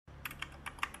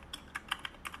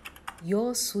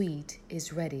Your suite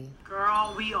is ready.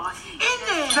 Girl, we are in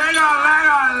there. Shake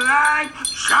a leg,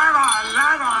 shake a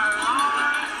leg.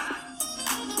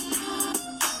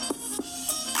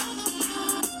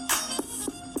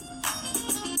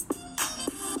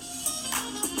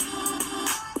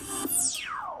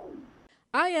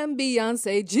 I am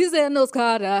Beyonce, Giselle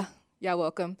Noscada. Y'all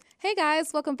welcome. Hey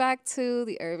guys, welcome back to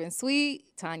the Urban Suite.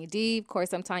 Tanya D. Of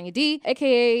course, I'm Tanya D,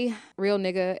 aka Real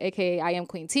Nigga, aka I Am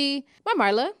Queen T. My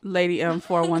Marla. Lady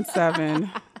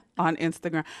M417 on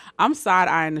Instagram. I'm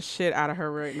side-eyeing the shit out of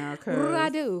her right now. What did I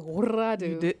do? What did I do?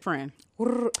 You did, friend.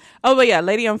 Oh, but yeah,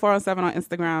 Lady M417 on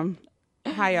Instagram.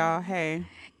 Hi, y'all. Hey.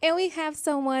 And we have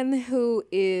someone who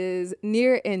is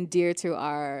near and dear to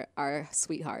our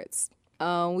sweethearts.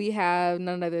 We have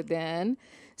none other than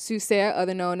Susair,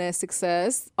 other known as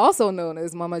Success, also known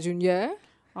as Mama Junior.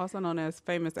 Also known as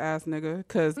famous ass nigga,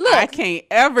 because I can't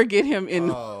ever get him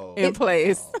in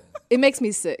place. It makes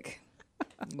me sick.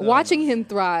 Watching him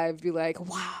thrive, be like,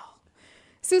 wow.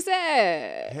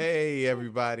 Susair. Hey,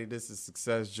 everybody. This is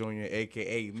Success Junior,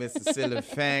 a.k.a. Mr. Silly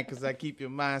Fan, because I keep your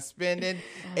mind spinning,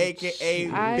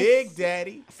 a.k.a. Big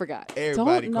Daddy. Forgot.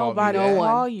 Everybody Don't call nobody me that.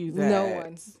 call you that. No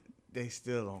one. They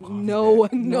still don't call me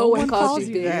that. No one calls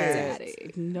you Big that.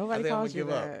 Daddy. Nobody calls you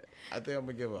that. I think I'm going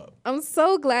to give up. I'm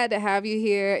so glad to have you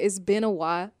here. It's been a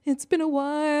while. Yes.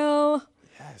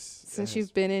 Since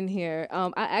you've been in here.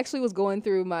 I actually was going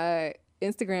through my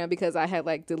Instagram because I had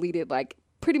deleted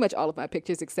pretty much all of my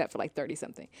pictures except for 30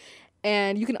 something.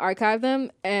 And you can archive them.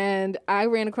 And I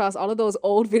ran across all of those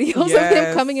old videos of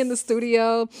him coming in the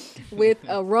studio with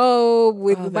a robe,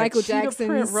 with Michael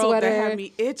Jackson's sweater. That had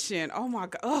me itching. Oh my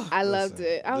God. Ugh. I loved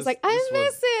it. I was like, I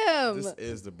miss him. This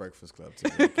is the Breakfast Club to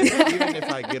me. Even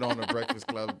if I get on the Breakfast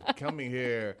Club, coming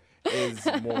here is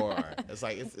more. It's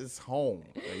it's home.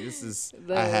 This is,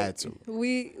 I had to.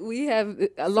 We have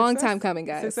a long time coming,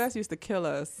 guys. Success used to kill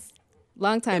us.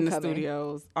 Long time in the coming.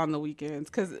 Studios on the weekends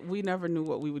because we never knew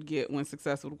what we would get when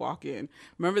Success would walk in.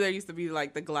 Remember, there used to be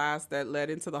the glass that led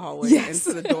into the hallway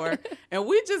into the door, and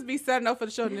we'd just be setting up for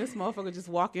the show, and this motherfucker just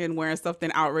walk in wearing something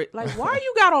outrageous. Why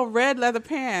you got on red leather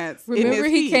pants? Remember,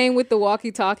 he came with the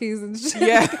walkie-talkies and shit.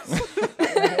 Yes.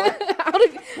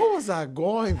 What was I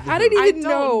going through? I didn't even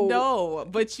know. No,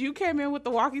 but you came in with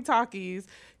the walkie-talkies.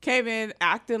 Came in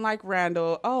acting like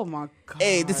Randall. Oh my God.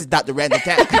 Hey, this is Dr. Randall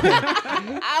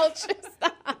Thompson. Ouch.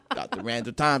 Dr.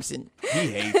 Randall Thompson. He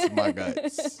hates my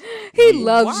guts. He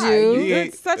loves you. You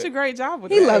did such a great job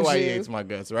with he that. Loves why you. He hates my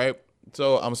guts, right?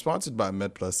 So I'm sponsored by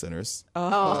MedPlus Centers.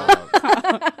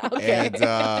 Okay.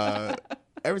 And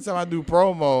every time I do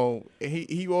promo,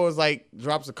 he always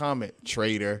drops a comment.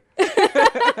 Traitor.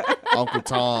 Uncle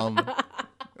Tom.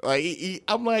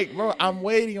 I'm like, bro, I'm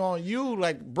waiting on you.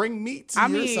 Bring me to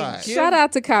your side. Shout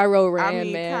out to Cairo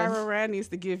Rand, man. Cairo Rand needs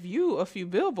to give you a few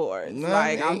billboards. No,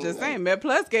 I'm just saying,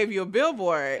 MedPlus gave you a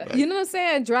billboard. You know what I'm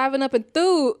saying? Driving up and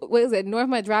through, what is it? North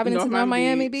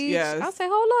Miami Beach. Yes. I'll say,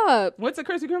 hold up. Went to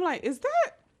Krispy Kreme is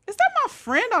that my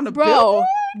friend on the Bro, billboard?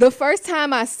 The first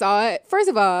time I saw it, first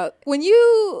of all, when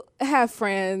you have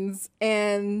friends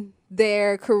and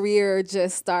their career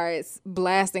just starts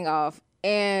blasting off,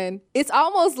 and it's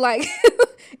almost like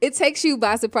it takes you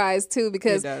by surprise too,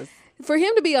 because for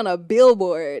him to be on a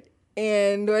billboard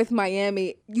in North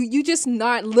Miami, you just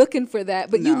not looking for that,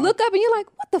 but you look up and you're like,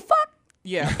 what the fuck?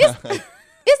 Yeah. Is that?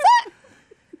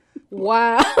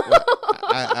 Wow.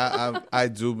 I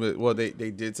do, but they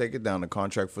did take it down. The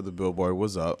contract for the billboard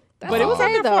was up. But it was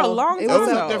up there for a long time. It was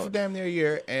up there for damn near a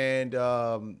year. And,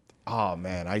 oh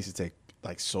man, I used to take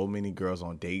so many girls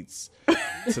on dates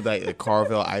to the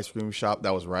Carvel ice cream shop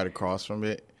that was right across from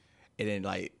it. And then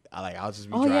I'll just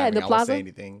be driving. Yeah, the I plaza? won't say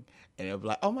anything. And they'll be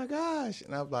like, oh my gosh.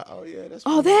 And I'll be like, oh yeah, that's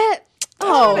Oh, funny. that.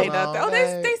 Oh, Oh, they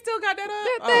still got that up.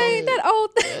 that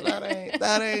old thing. Yeah,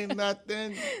 that ain't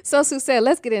nothing. So, Susair,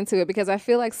 let's get into it because I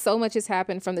feel like so much has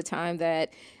happened from the time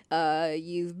that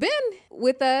you've been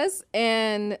with us,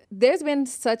 and there's been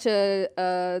such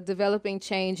a developing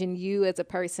change in you as a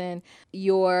person,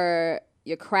 your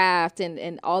craft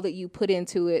and all that you put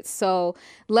into it. So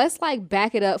let's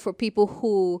back it up for people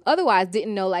who otherwise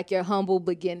didn't know your humble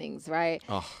beginnings, right?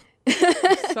 Oh.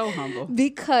 So humble.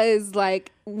 Because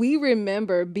we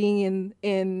remember being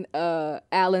in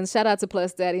Alan's, shout out to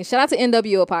Plus Daddy, and shout out to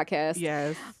NWO podcast.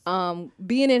 Yes.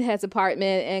 Being in his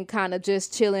apartment and kind of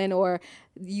just chilling, or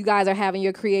you guys are having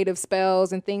your creative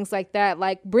spells and things like that.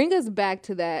 Bring us back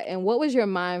to that. And what was your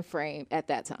mind frame at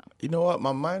that time? You know what?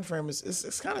 My mind frame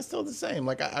is kind of still the same.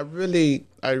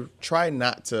 I try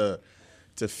not to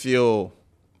feel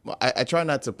I try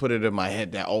not to put it in my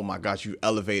head that, oh my gosh, you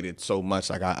elevated so much.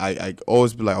 Like I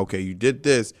always be like, okay, you did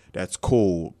this, that's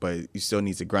cool, but you still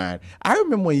need to grind. I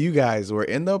remember when you guys were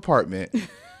in the apartment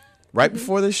right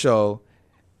before the show,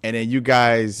 and then you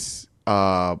guys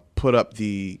put up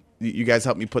you guys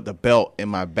helped me put the belt in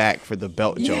my back for the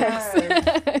belt joke.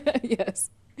 Yes.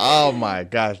 Oh my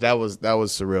gosh, that was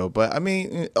surreal. But I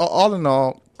mean, all in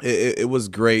all, it was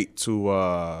great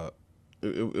to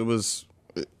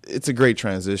it's a great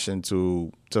transition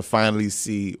to finally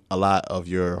see a lot of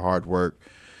your hard work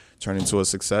turn into a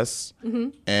success. Mm-hmm.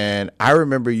 And I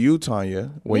remember you,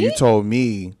 Tanya, when you told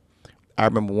me, I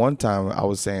remember one time I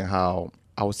was saying how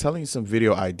I was telling you some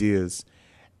video ideas,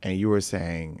 and you were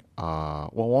saying, well,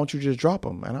 why don't you just drop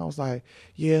them? And I was like,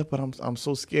 yeah, but I'm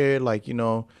so scared, like, you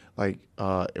know, like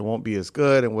it won't be as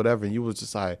good and whatever. And you was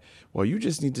just like, well, you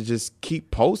just need to just keep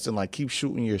posting, like keep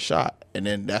shooting your shot. And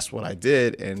then that's what I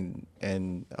did, and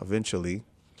eventually,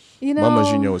 You know, Mama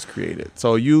Junior was created.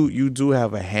 So you do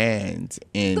have a hand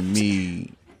in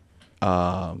me,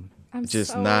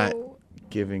 just not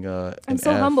giving an I'm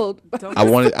so F. humbled. I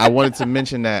wanted to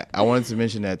mention that. I wanted to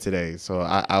mention that today. So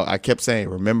I kept saying,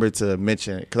 remember to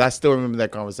mention it, because I still remember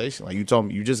that conversation. Like you told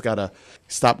me, you just gotta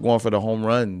stop going for the home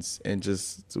runs and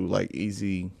just do like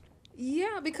easy.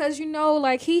 Yeah, because you know,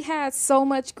 like he had so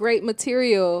much great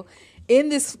material in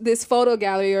this photo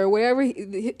gallery or wherever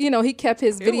he kept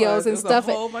his videos and stuff.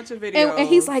 A whole bunch of videos. And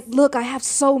he's like, look, I have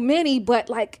so many, but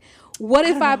like, what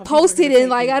if I post it and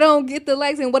like I don't get the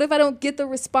likes, and what if I don't get the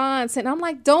response? And I'm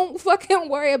like, don't fucking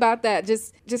worry about that.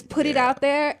 Just put it out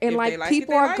there, and If like they like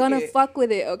people it, they are like gonna it. fuck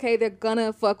with it. Okay, they're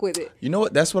gonna fuck with it. You know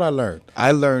what? That's what I learned.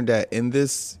 I learned that in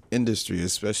this industry,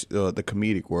 especially the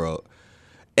comedic world,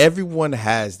 everyone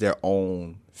has their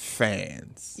own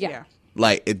fans. Yeah.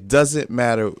 Like, it doesn't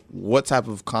matter what type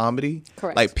of comedy.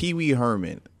 Correct. Like Pee Wee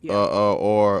Herman, Yeah.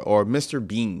 or Mr.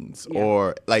 Beans, Yeah.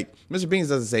 or like Mr. Beans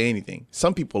doesn't say anything.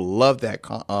 Some people love that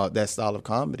that style of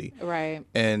comedy, Right.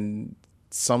 and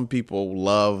some people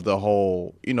love the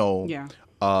whole, Yeah.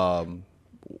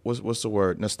 what's the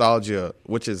word, nostalgia,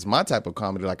 which is my type of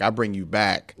comedy. Like, I bring you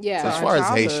back. Yeah. So as To far our as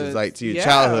Haitians, childhoods. like to your Yeah.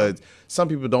 childhoods, some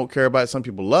people don't care about it. Some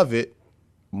people love it.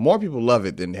 More people love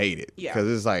it than hate it, Yeah. because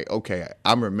it's like, okay,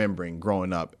 I'm remembering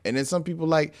growing up. And then some people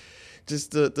like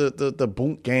just the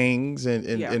boot gangs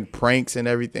and pranks and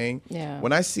everything. Yeah.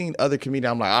 When I seen other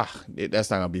comedians, I'm like, that's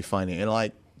not gonna be funny. And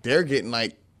like they're getting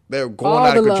like, they're going All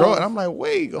out of the control. love. And I'm like,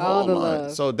 wait, All hold the on.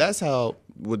 love. So that's how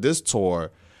with this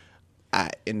tour,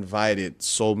 I invited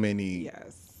so many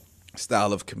Yes.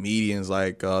 style of comedians,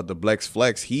 like the Blex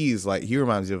Flex. He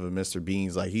reminds me of a Mr.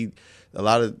 Beans. Like a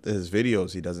lot of his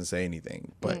videos, he doesn't say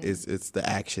anything, but it's the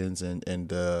actions and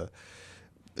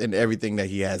everything that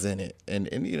he has in it, and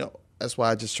you know, that's why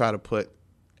I just try to put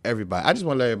everybody. I just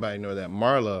want to let everybody know that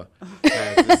Marla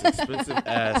has this expensive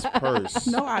ass purse.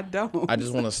 No, I don't. I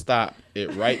just want to stop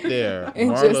it right there.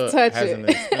 And Marla just touch has it. an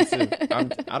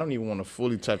expensive. I don't even want to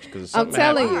fully touch it because I'm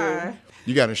telling you. Why?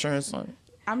 You got insurance on it?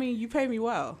 I mean, you pay me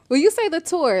well. Well, you say the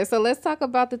tour, so let's talk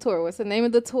about the tour. What's the name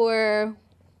of the tour?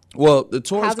 Well, the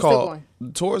tour How's is it still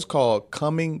called going?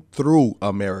 Coming Through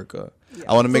America.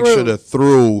 I want to make sure the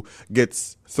through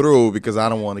gets through, because I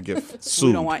don't want to get sued.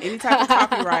 We don't want any type of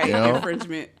copyright You know?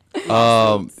 infringement.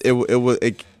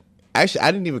 It actually,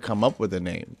 I didn't even come up with a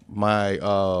name. My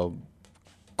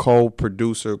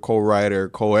co-producer, co-writer,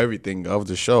 co-everything of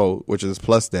the show, which is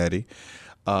Plus Daddy,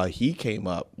 he came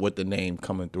up with the name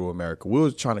Coming Through America. We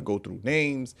was trying to go through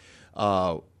names.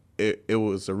 It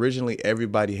was originally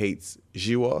Everybody Hates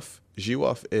Jiwoff.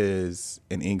 Jiwoff is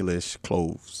in English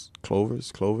clovers.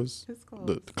 It's cloves.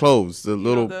 The cloves, the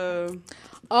little. That you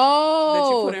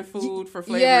Oh, put in food for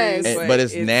flavors. yes. but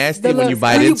it's nasty The when little- you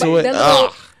bite into it. the little-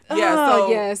 Ugh. Yeah, oh, so-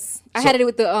 yes. I had it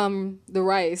with the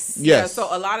rice. Yes. Yeah, so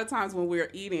a lot of times when we're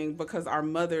eating, because our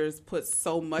mothers put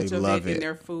so much They of love it in it.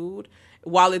 their food,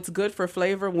 while it's good for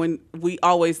flavor, when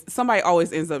somebody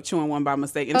always ends up chewing one by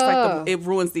mistake, and it's like it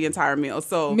ruins the entire meal.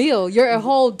 So Meal, you're a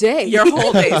whole day. your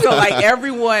whole day. So like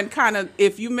everyone kind of,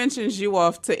 if you mention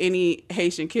Jiwoff to any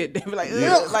Haitian kid, they be like,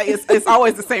 "Ugh." Like it's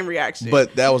always the same reaction.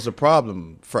 But that was a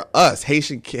problem for us,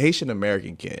 Haitian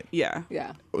American kid. yeah,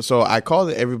 yeah. So I called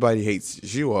it Everybody Hates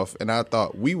Jiwoff, and I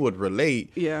thought we would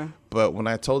relate. yeah. But when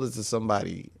I told it to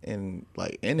somebody in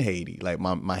Haiti, like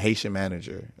my Haitian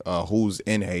manager, who's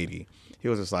in Haiti, he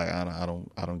was just like, I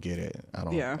don't get it. I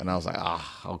don't. Yeah. And I was like,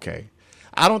 okay.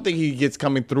 I don't think he gets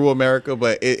Coming Through America,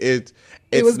 but it's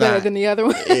was better not- than the other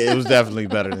one. It was definitely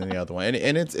better than the other one,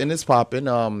 and it's popping.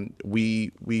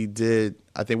 We did.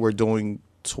 I think we're doing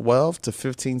 12 to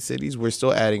 15 cities. We're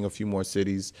still adding a few more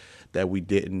cities that we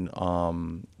didn't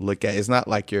look at. It's not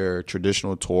like your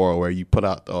traditional tour where you put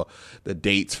out the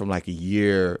dates from like a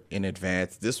year in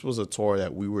advance. This was a tour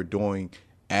that we were doing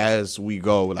as we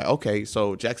go. We're like, okay,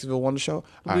 so Jacksonville won the show.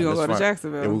 We're going to go to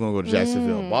Jacksonville. Yeah, we're going to go to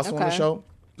Jacksonville. Boston won the okay. show.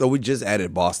 So we just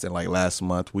added Boston like last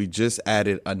month. We just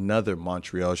added another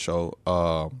Montreal show.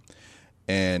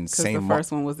 And because the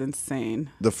first one was insane.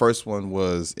 The first one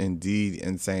was indeed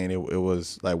insane. It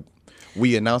was like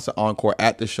we announced the encore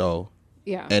at the show.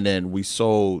 Yeah. And then we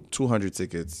sold 200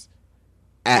 tickets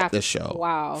at the show.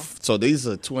 Wow. So these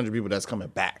are 200 people that's coming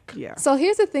back. Yeah. So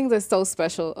here's the thing that's so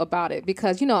special about it,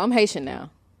 because, you know, I'm Haitian now.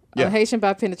 Yeah. I'm Haitian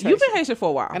by penetration. You've been Haitian for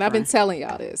a while. And I've been telling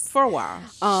y'all this. for a while.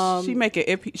 She making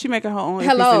her own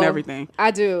Hello. ippies and everything.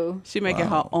 I do. She making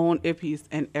her own ippies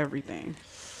and everything.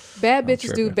 Bad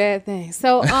bitches do tripping. bad things.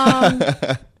 So,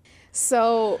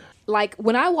 so like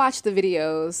when I watch the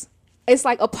videos, it's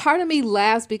like a part of me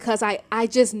laughs because I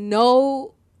just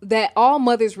know that all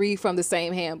mothers read from the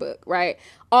same handbook, right?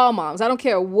 All moms. I don't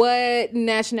care what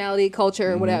nationality,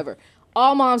 culture, or whatever.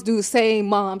 All moms do the same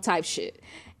mom type shit.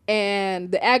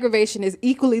 And the aggravation is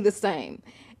equally the same.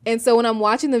 And so when I'm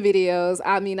watching the videos,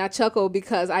 I mean, I chuckle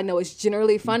because I know it's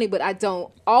generally funny, but I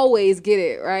don't always get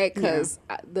it, right? Because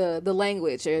the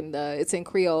language and it's in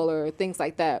Creole or things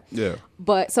like that. Yeah.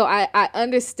 But so I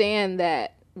understand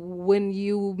that when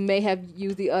you may have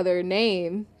used the other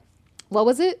name, what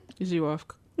was it? You off.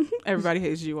 Everybody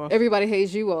hates you off. Everybody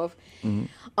hates you off.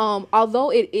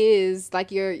 Although it is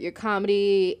like your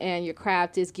comedy and your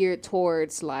craft is geared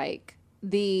towards like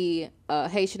the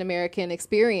Haitian American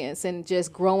experience and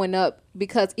just growing up,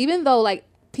 because even though like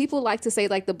people like to say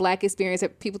like the black experience,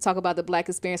 people talk about the black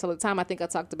experience all the time. I think I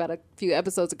talked about a few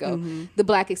episodes ago, the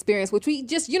black experience, which we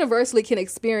just universally can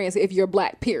experience if you're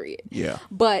black, period. Yeah.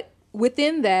 But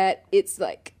within that, it's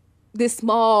like this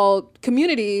small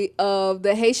community of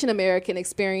the Haitian American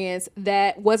experience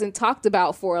that wasn't talked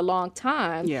about for a long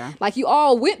time. Yeah. Like you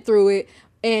all went through it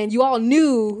and you all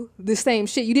knew the same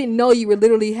shit. You didn't know you were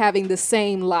literally having the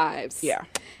same lives. Yeah.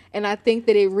 And I think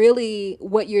that it really,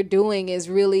 what you're doing is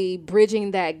really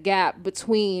bridging that gap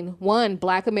between, one,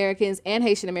 Black Americans and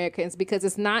Haitian Americans, because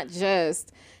it's not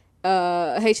just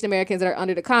Haitian Americans that are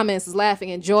under the comments is laughing,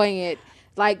 enjoying it.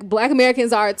 Like Black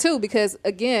Americans are too, because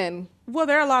again, well,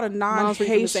 there are a lot of Moms read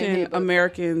from the same non-Haitian handbook.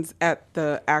 Americans at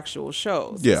the actual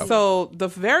shows. Yeah. So the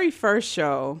very first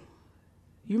show,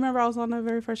 you remember I was on the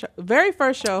very first show? Very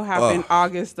first show happened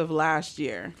August of last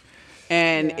year.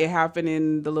 And it happened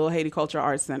in the Little Haiti Cultural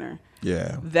Arts Center.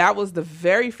 Yeah. That was the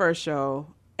very first show.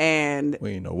 And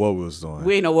We didn't know what we was doing.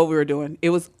 we didn't know what we were doing. It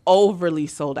was overly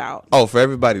sold out. Oh, for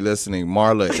everybody listening,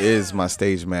 Marla is my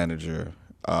stage manager.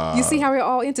 you see how we're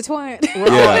all intertwined.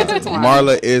 Yeah,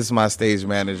 Marla is my stage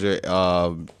manager.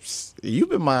 You've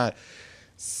been my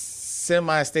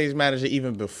semi-stage manager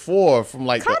even before, from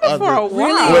like Kind the of for a other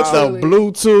while. with the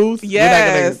Bluetooth. We're not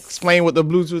Yes. gonna explain what the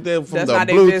Bluetooth is from That's the not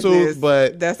their Bluetooth, business,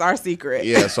 but that's our secret.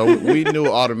 yeah. So we knew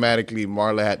automatically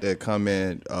Marla had to come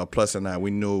in. Plus and I, we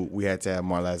knew we had to have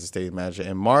Marla as a stage manager.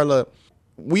 And Marla,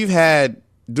 we've had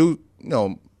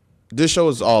this show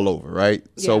is all over, right?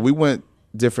 So Yeah. we went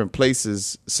different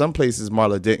places. Some places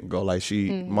Marla didn't go. Like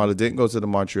Marla didn't go to the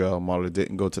Montreal. Marla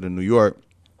didn't go to the New York.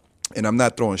 And I'm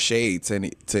not throwing shade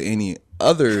to any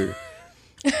other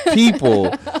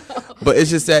people, but it's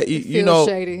just that you feels know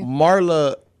shady.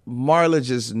 Marla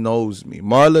just knows me.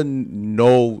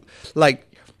 Marla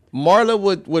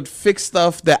would fix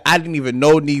stuff that I didn't even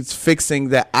know needs fixing,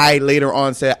 that I later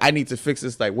on said I need to fix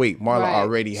this. Like, wait, Marla Right.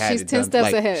 already had She's it 10 done. steps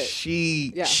Like, ahead.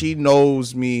 She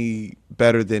knows me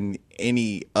better than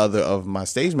any other of my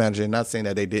stage manager. Not saying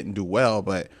that they didn't do well,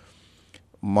 but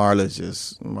Marla's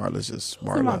just Those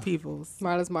are my Marla. peoples.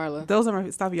 Marla's Marla. Those are my,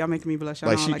 stop, y'all making me blush. I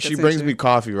Like don't like she brings attention. me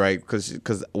coffee, right?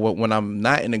 Because when I'm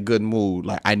not in a good mood,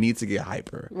 like I need to get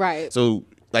hyper. Right. So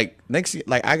like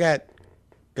I got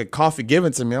the coffee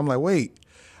given to me. I'm like, wait,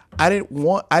 I didn't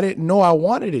know I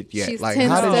wanted it yet. She's like 10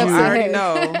 how did steps you? I already ahead.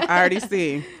 know. I already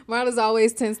see. Marla's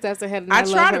always 10 steps ahead, and I, I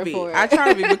love try her to be. for it. I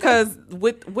try to be, because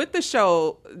with the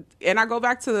show, and I go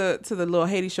back to the Little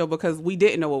Haiti show because we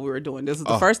didn't know what we were doing. This was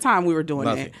the first time we were doing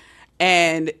nothing. it.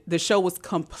 And the show was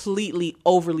completely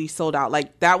overly sold out.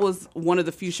 Like, that was one of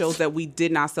the few shows that we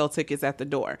did not sell tickets at the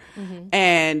door.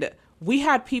 And we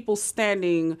had people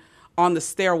standing on the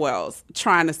stairwells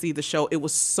trying to see the show. It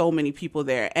was so many people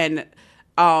there. And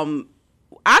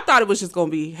I thought it was just going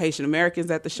to be Haitian Americans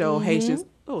at the show, Haitians.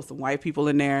 Oh, some white people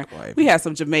in there. We had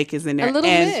some Jamaicans in there. A little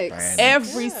and mix.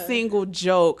 every single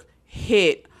joke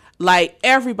hit. Like,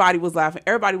 everybody was laughing.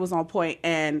 Everybody was on point.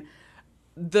 And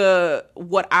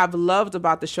what I've loved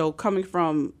about the show, coming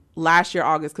from last year,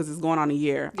 August, because it's going on a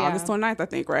year. Yeah. August 29th, I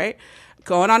think, right?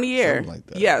 Going on a year. Something like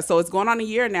that. Yeah, so it's going on a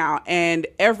year now. And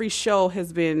every show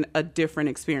has been a different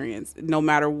experience. No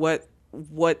matter what,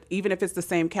 even if it's the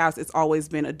same cast, it's always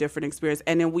been a different experience.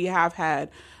 And then we have had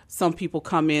some people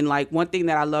come in. Like, one thing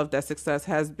that I love that Success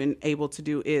has been able to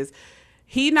do is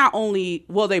he not only,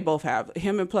 well, they both have,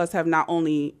 him and Plus have not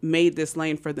only made this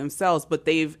lane for themselves, but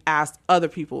they've asked other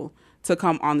people to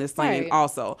come on this lane Right.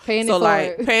 also. Paying so it like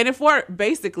forward. paying it for it,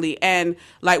 basically. And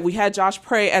like we had Josh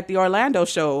Prey at the Orlando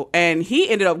show, and he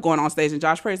ended up going on stage. And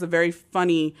Josh Prey is a very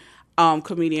funny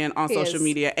comedian on He social is.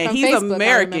 media, and From he's Facebook, I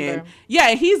American. remember. Yeah,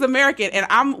 and he's American,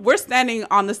 and we're standing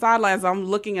on the sidelines. I'm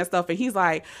looking at stuff, and he's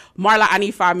like, "Marla, I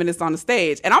need 5 minutes on the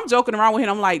stage." And I'm joking around with him.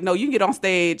 I'm like, "No, you can get on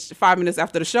stage 5 minutes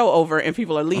after the show over, and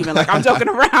people are leaving." Like, I'm joking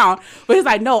around, but he's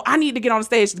like, "No, I need to get on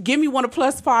stage. Give me one of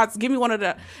Plus spots. Give me one of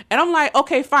the." And I'm like,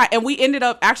 "Okay, fine." And we ended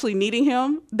up actually needing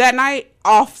him that night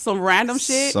off some random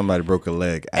shit. Somebody broke a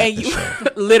leg at And the you show.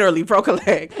 literally broke a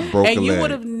leg. Broke and a you leg.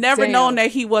 would have never Damn. known that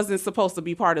he wasn't supposed to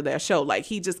be part of that show. Like,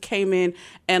 he just came in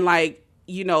and, like,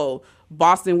 you know,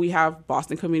 Boston, we have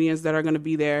Boston comedians that are going to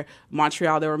be there.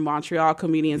 Montreal, there were Montreal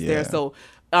comedians there. Yeah. So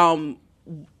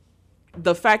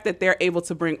the fact that they're able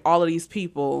to bring all of these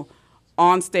people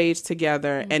on stage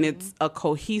together and it's a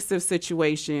cohesive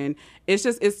situation, it's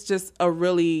just a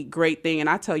really great thing. And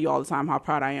I tell you all the time how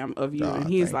proud I am of you. Aw, And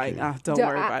he's thank like, you. don't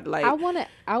worry about it. Like, I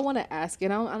want to ask you,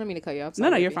 and I don't mean to cut you off. no,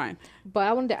 sorry, you're baby. fine. But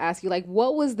I wanted to ask you, like,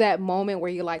 what was that moment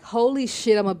where you're like, holy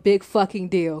shit, I'm a big fucking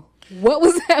deal? What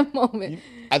was that moment?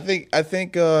 I think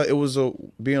it was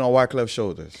being on Wyclef's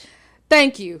shoulders.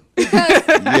 Thank you.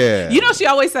 Yeah. You know, she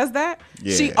always says that.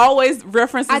 Yeah. She always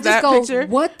references I just that go, picture.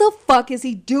 what the fuck is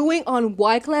he doing on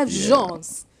Wyclef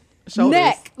Jean's Shoulders.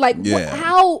 neck? Like, Yeah.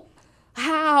 how?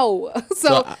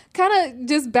 So, I- kind of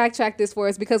just backtrack this for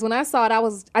us, because when I saw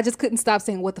it, I just couldn't stop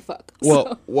saying, what the fuck?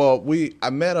 Well, I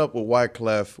met up with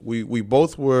Wyclef. We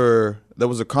both were. There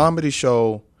was a comedy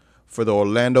show for the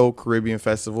Orlando Caribbean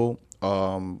Festival.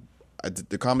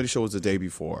 The comedy show was the day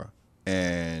before,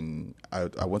 and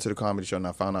I went to the comedy show and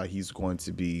I found out he's going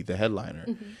to be the headliner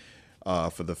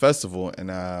for the festival.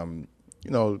 And you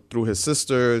know, through his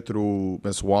sister, through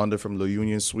Miss Wanda from the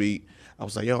Union Suite, I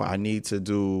was like, yo, I need to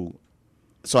do.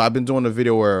 So I've been doing a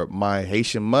video where my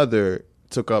Haitian mother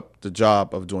took up the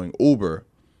job of doing Uber.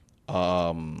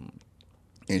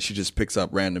 And she just picks up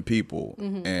random people.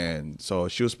 And so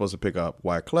she was supposed to pick up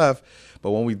Wyclef.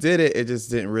 But when we did it, it just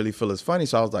didn't really feel as funny.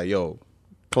 So I was like, yo,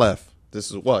 Clef, this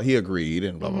is what he agreed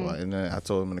and blah, blah, blah. And then I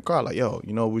told him in the car, like, yo,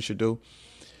 you know what we should do?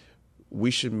 We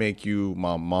should make you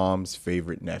my mom's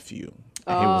favorite nephew.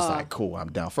 And he was like, cool,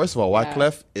 I'm down. First of all,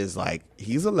 Wyclef is like,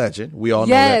 he's a legend. We all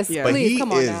Yes, know that. Yeah. But please, he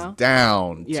come on is now.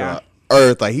 down Yeah. to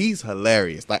earth. Like, he's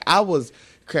hilarious. Like,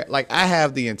 I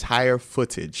have the entire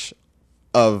footage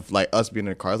of like us being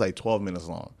in the car. It's like 12 minutes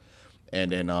long.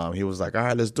 And then he was like, all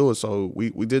right, let's do it. So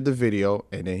we did the video,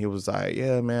 and then he was like,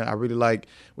 yeah, man, I really like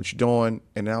what you're doing.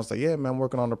 And then I was like, yeah, man, I'm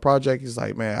working on the project. He's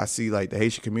like, man, I see like the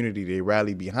Haitian community, they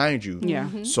rally behind you Yeah.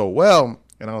 so well.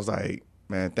 And I was like,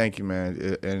 man, thank you,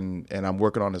 man. And I'm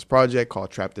working on this project called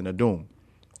Trapped in the Doom.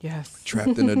 Yes.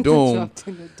 Trapped in the Doom Trapped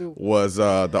in the Doom. was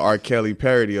the R. Kelly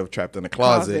parody of Trapped in the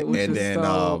Closet. Which And was then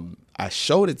dope. I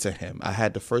showed it to him. I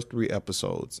had the first 3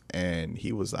 episodes, and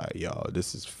he was like, yo,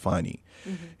 this is funny.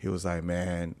 He was like,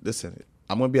 man, listen,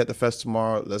 I'm going to be at the fest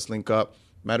tomorrow. Let's link up.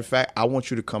 Matter of fact, I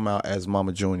want you to come out as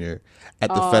Mama Junior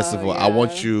at the festival. I yeah.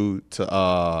 want you to,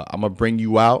 I'm going to bring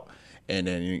you out, and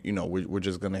then, you know, we're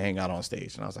just going to hang out on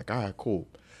stage. And I was like, all right, cool.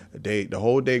 The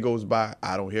whole day goes by.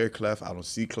 I don't hear Clef. I don't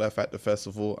see Clef at the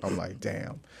festival. I'm like,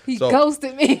 damn. He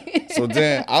ghosted me. So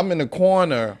then I'm in the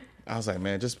corner. I was like,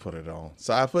 man, just put it on.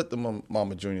 So I put the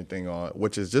Mama Junior thing on,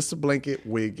 which is just a blanket,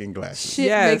 wig, and glasses. Shit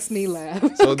Yes. makes me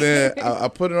laugh. So then I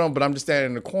put it on, but I'm just standing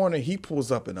in the corner. He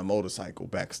pulls up in a motorcycle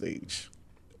backstage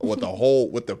with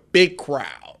the big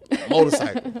crowd,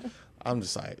 motorcycle. I'm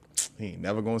just like, he ain't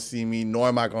never gonna see me, nor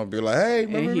am I gonna be like, hey,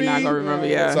 remember And he me? not gonna remember,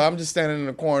 yeah. So I'm just standing in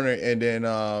the corner, and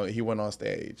then he went on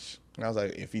stage. And I was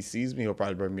like, if he sees me, he'll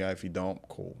probably bring me out. If he don't,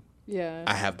 cool. Yeah.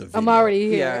 I have the video. I'm already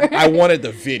here. Yeah. I wanted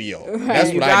the video.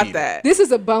 That's You what I got needed. that. This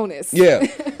is a bonus. Yeah.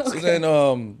 So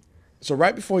then, so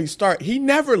right before he start, he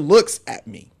never looks at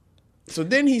me. So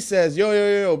then he says,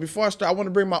 yo, before I start, I want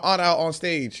to bring my aunt out on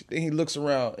stage. Then he looks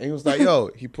around and he was like, yo,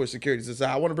 he pushed security to the side.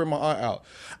 I want to bring my aunt out.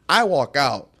 I walk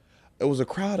out. It was a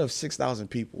crowd of 6,000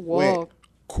 people. Whoa. Went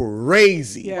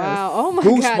crazy. Yeah. Wow. Oh my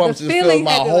Goosebumps God. just The filled feeling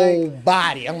my had to, whole like,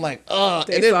 body. I'm like, They saw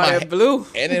that blue.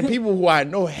 And then people who I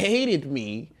know hated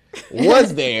me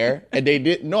was there, and they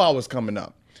didn't know I was coming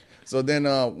up. So then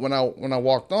when I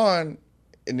walked on,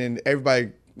 and then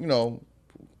everybody, you know,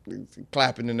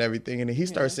 clapping and everything. And then he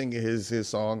started singing his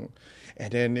song.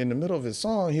 And then in the middle of his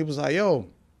song, he was like, yo,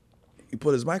 he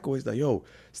put his mic away. He's like, yo,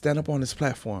 stand up on this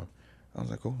platform. I was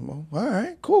like, oh, well, all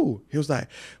right, cool. He was like,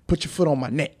 put your foot on my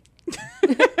neck.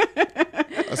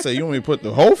 I said, you want me to put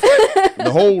the whole foot?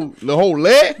 The whole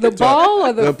leg? The ball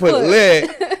or the put foot? leg.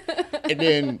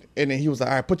 And then he was like,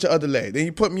 all right, put your other leg. Then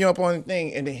he put me up on the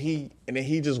thing, and then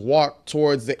he just walked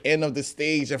towards the end of the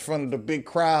stage in front of the big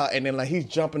crowd, and then like he's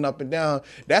jumping up and down.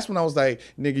 That's when I was like,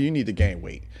 nigga, you need to gain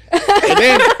weight. And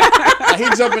then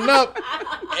he's jumping up,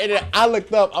 and then I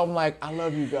looked up. I'm like, I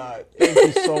love you, God. Thank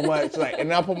you so much. Like, and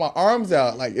then I put my arms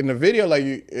out, like in the video, like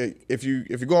if you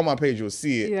go on my page, you'll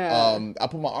see it. Yeah. I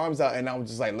put my arms out, and I was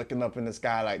just like looking up in the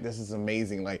sky, like this is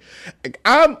amazing. Like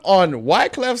I'm on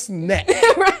Wyclef's neck.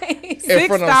 Right. In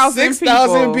front of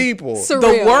 6,000 people. Surreal.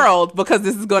 The world, because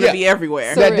this is going to be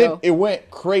everywhere. Surreal. It went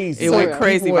crazy. It went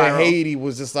crazy People in viral. Haiti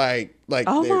was just like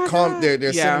Oh my God.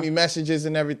 they're sending me messages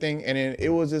and everything, and then it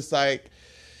was just like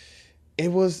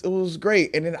it was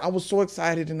great. And then I was so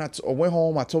excited, and I went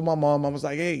home. I told my mom, I was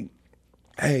like, hey,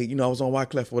 you know, I was on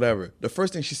Wyclef, whatever. The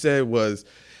first thing she said was,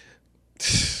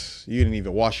 you didn't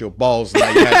even wash your balls. Now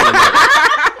you had to,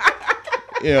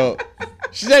 like, you know.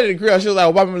 She said it in Creole. She was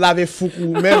like, "Why me laver fuku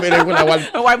même?" And then when I was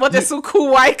Why want the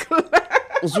suku Wyclef?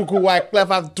 fuku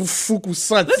Wyclef, I do fuku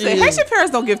santi. Listen, Haitian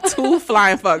parents don't give two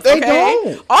flying fucks. They Okay?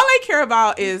 don't. All they care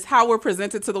about is how we're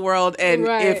presented to the world and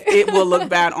Right. if it will look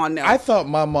bad on them. I thought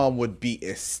my mom would be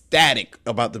ecstatic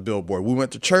about the billboard. We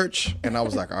went to church, and I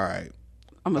was like, all right.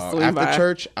 I'm a swing After by.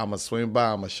 church, I'm going to swing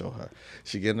by. I'm going to show her.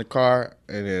 She get in the car,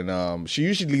 and then she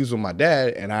usually leaves with my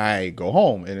dad, and I go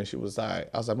home. And then she was like,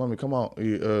 I was like, Mommy, come on.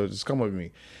 Just come with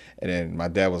me. And then my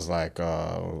dad was like,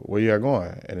 where you are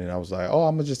going? And then I was like, oh,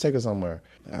 I'm going to just take her somewhere.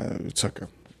 I took her.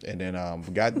 And then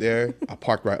we got there. I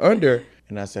parked right under,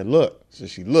 and I said, look. So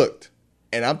she looked.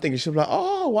 And I'm thinking, she was like,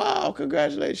 oh, wow,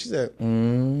 congratulations. She said,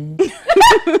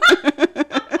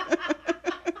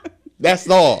 That's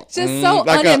all. Just so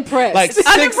unimpressed. Like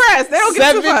Unimpressed. They don't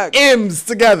give two 7 fucks. M's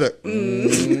together.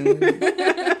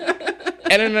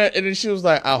 And then she was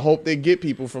like, I hope they get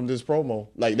people from this promo.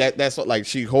 Like that's what, like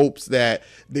she hopes that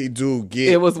they do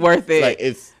get. It was worth it Like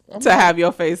it's. to have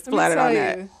your face splattered on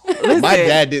that. Listen, My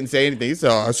dad didn't say anything. He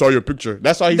said, I saw your picture.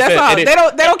 That's all he That's said. all. And They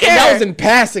don't and care. that was in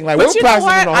passing. Like, But we're you know passing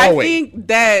what? in the I hallway. think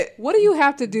that What do you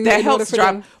have to do that in order helps for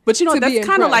drop. them But you know, to be that's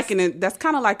kind of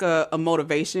impressed? like a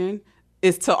motivation.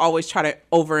 Is to always try to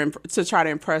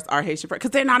impress our Haitian friends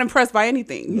because they're not impressed by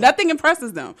anything. Nothing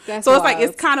impresses them. That's so it's like wild.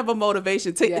 it's kind of a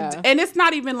motivation to, Yeah. and it's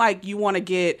not even like you want to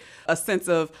get a sense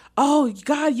of, oh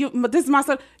God, this is my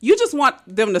son. You just want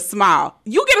them to smile.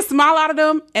 You get a smile out of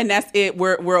them, and that's it.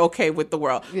 We're okay with the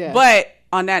world. Yeah. But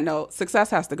on that note,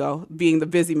 success has to go. Being the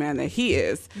busy man that he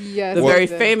is, Yes, the well, very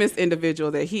the- famous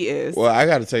individual that he is. Well, I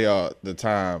got to tell y'all the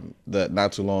time that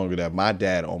not too long ago that my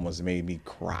dad almost made me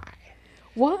cry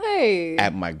Why?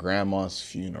 at my grandma's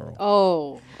funeral.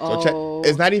 Oh. So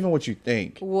it's not even what you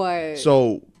think. What?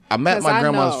 So I'm at 'Cause my I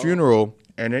grandma's know. funeral,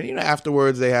 and then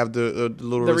afterwards they have the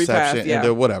little The repast, reception yeah. and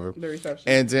the whatever. The reception.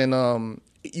 And then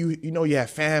you have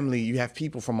family, you have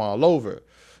people from all over.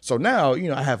 So now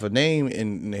I have a name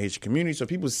in the Haitian community, so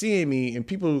people seeing me and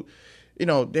people.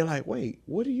 They're like, wait,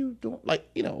 what are you doing? Like,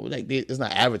 it's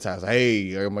not advertised. Like,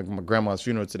 hey, I'm at my grandma's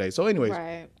funeral today. So anyways,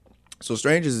 Right. so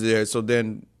strangers are there. So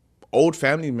then old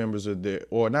family members are there,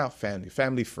 or not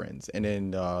family friends. And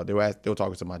then they were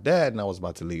talking to my dad, and I was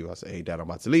about to leave. I said, hey, Dad, I'm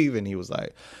about to leave. And he was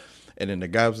like, and then the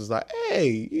guy was like,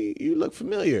 hey, you look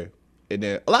familiar. And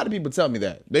then a lot of people tell me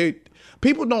that.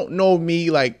 People don't know me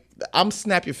like, I'm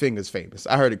Snap Your Fingers famous.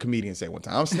 I heard a comedian say one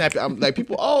time. I'm like,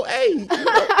 people, oh, hey,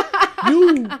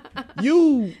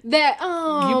 you. That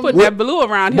You put that blue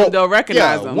around him, Well, they'll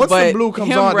recognize yeah, him. once but the blue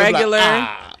comes him on, they'll be like, regular,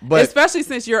 "Ah," but- especially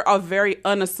since you're a very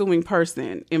unassuming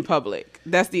person in public.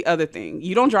 That's the other thing.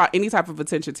 You don't draw any type of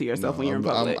attention to yourself when you're in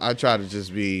public. I try to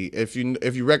just be, if you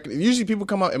usually people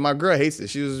come up, and my girl hates it.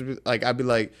 She was like, I'd be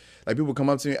like people come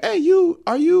up to me, hey,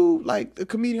 are you like a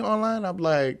comedian online? I'm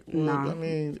like, well, Nah. I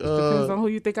mean, Depends on who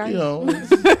you think I am.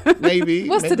 maybe.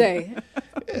 What's maybe. today?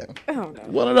 Yeah. I don't know.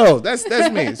 One of those.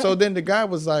 That's me. So then the guy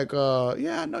was like,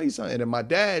 yeah, I know you something. And then my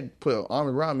dad put an arm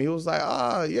around me. He was like,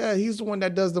 yeah, he's the one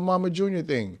that does the Mama Junior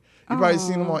thing. You probably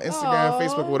seen him on Instagram,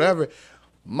 Facebook, whatever.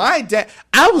 My dad,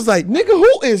 I was like, nigga,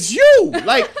 who is you?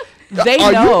 Like, They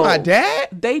are know. you my dad?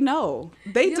 They know.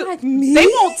 They You're do. like, me? They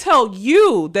won't tell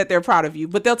you that they're proud of you,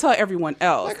 but they'll tell everyone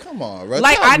else. Like, come on, bro.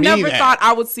 Like, Tell I me never that. thought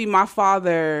I would see my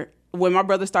father when my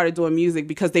brother started doing music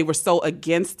because they were so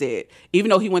against it. Even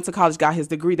though he went to college, got his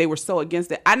degree, they were so against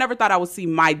it. I never thought I would see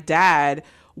my dad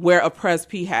wear a Press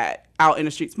P hat out in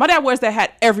the streets. My dad wears that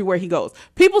hat everywhere he goes.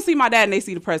 People see my dad and they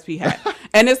see the Press P hat.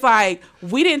 And it's like,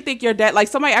 we didn't think your dad, like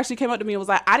somebody actually came up to me and was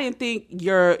like, I didn't think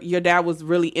your dad was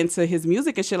really into his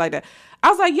music and shit like that. I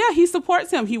was like, yeah, he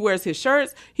supports him. He wears his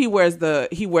shirts. He wears the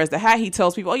hat. He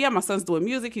tells people, oh yeah, my son's doing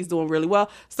music. He's doing really well.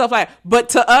 Stuff like that. But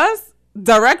to us,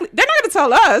 directly, they're not gonna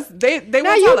tell us. They now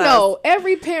won't you tell know us.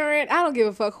 every parent. I don't give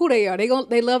a fuck who they are. They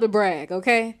love to brag.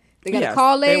 Okay, they gotta Yes,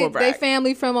 call they their will brag.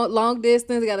 family from a long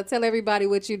distance. They gotta tell everybody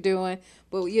what you're doing.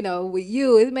 But you know, with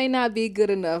you, it may not be good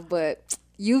enough. But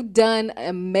you've done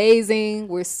amazing.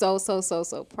 We're so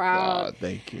proud.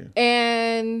 Thank you.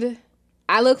 And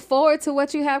I look forward to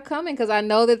what you have coming because I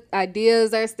know that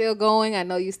ideas are still going. I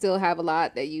know you still have a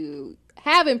lot that you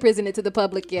haven't presented to the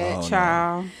public yet. Oh,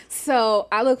 Child. So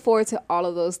I look forward to all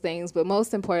of those things. But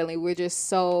most importantly, we're just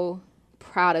so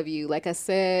proud of you. Like I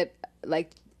said,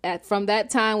 from that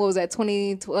time, what was that,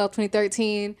 2012,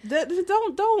 2013?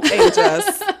 Don't age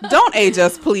us. Don't age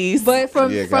us, please. But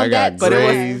from I that, got but it was-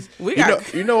 grades. we You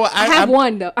got- know what? I have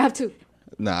one though. I have two.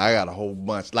 Nah, I got a whole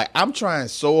bunch. Like, I'm trying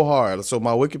so hard. So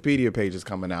my Wikipedia page is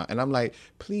coming out, and I'm like,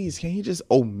 please, can you just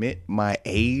omit my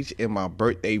age and my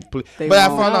birthday? But I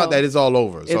won't. found out that it's all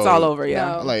over. It's all over,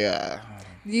 yeah. No. Like,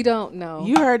 You don't know.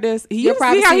 You heard this. Your You see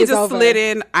privacy how he is just over. slid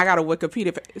in? I got a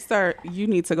Wikipedia. Sir, you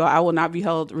need to go. I will not be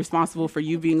held responsible for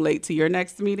you being late to your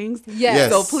next meetings. Yes.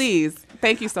 So please,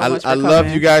 thank you so much for I coming. love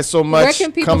you guys so much. Where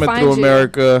can people coming find through you?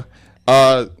 America.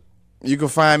 You can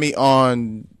find me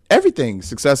on everything.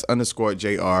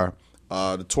 Success_JR.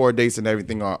 The tour dates and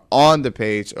everything are on the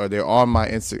page, or they're on my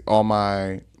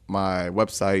my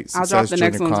website. I'll drop the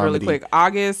next Junior ones really Comedy. quick.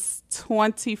 August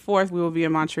 24th, we will be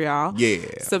in Montreal. Yeah.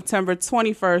 September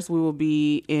 21st, we will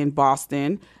be in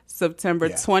Boston. September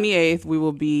 28th, we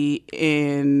will be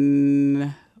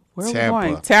in... Where are Tampa. we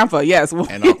going? Tampa, yes. We'll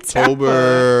And be in Tampa.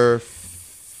 October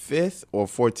 5th or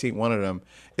 14th, one of them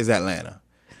is Atlanta.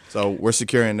 So we're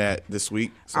securing that this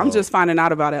week. So, I'm just finding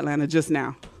out about Atlanta just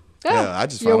now. yeah, I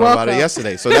just You're found out about it welcome.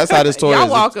 yesterday. So that's how this tour Y'all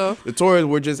is. welcome. The tour is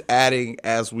we're just adding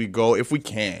as we go if we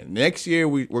can. Next year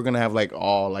we're gonna have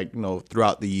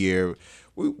throughout the year.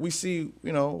 We see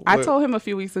I told him a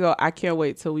few weeks ago, I can't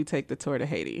wait till we take the tour to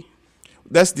Haiti.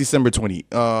 that's December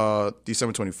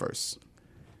 21st.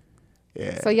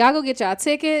 Yeah. So y'all go get y'all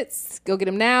tickets. Go get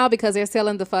them now because they're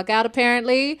selling the fuck out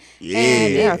apparently. Yeah.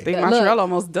 And Yeah, I think look, Montreal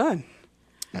almost done.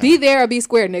 be there or be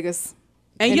square, niggas.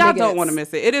 And And y'all niggas. don't want to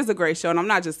miss it. It is a great show, and I'm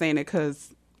not just saying it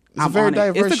because a I'm very on it.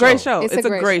 diverse It's a great show. show. It's a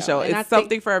great show. And I It's think-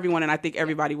 something for everyone, and I think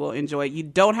everybody will enjoy it. You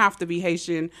don't have to be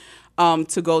Haitian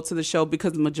to go to the show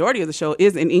because the majority of the show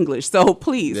is in English. So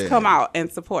please Yeah. come out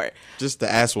and support. Just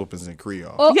the ass whoopings in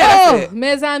Creole. Oh, Yeah, that's it.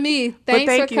 mes amis. Thanks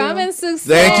thank for you. coming, Success.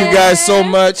 Thank you guys so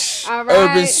much. All right.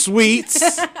 Urban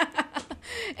Sweets.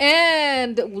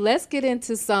 And let's get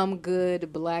into some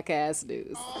good black ass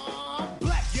news.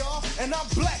 Black, y'all, and I'm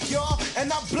black, y'all,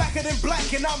 and I'm blacker than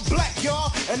black, and I'm black,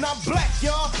 y'all, and I'm black,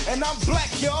 y'all, and I'm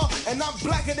black, y'all, and I'm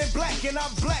blacker than black, and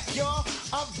I'm black, y'all.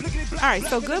 I'm blickety black. All right,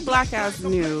 so good black ass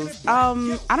news. I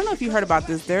don't know if you heard about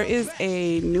this. There is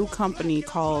a new company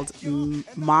called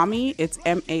Mommy. It's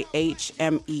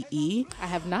MAHMEE. I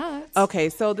have not. Okay,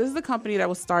 so this is a company that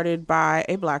was started by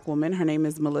a black woman. Her name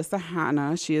is Melissa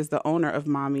Hanna. She is the owner of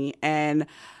Mommy. And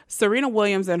Serena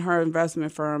Williams and her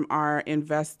investment firm are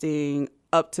investing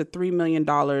up to $3 million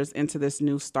into this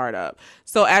new startup.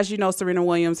 So as you know, Serena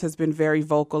Williams has been very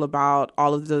vocal about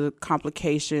all of the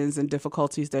complications and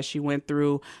difficulties that she went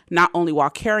through, not only while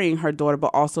carrying her daughter,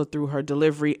 but also through her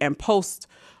delivery and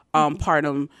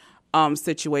postpartum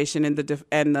situation and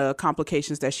the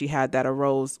complications that she had that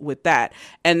arose with that.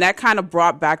 And that kind of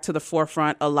brought back to the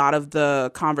forefront a lot of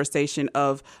the conversation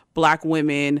of black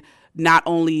women, not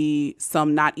only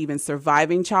some not even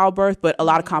surviving childbirth, but a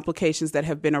lot of complications that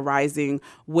have been arising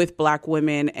with black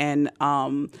women and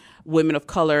women of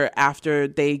color after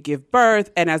they give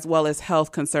birth, and as well as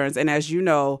health concerns. And as you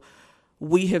know,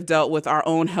 we have dealt with our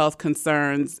own health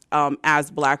concerns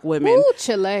as black women. Ooh,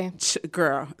 Chile.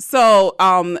 Girl. So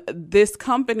this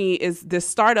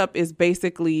startup is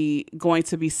basically going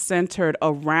to be centered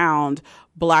around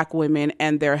black women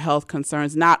and their health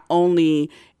concerns, not only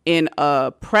in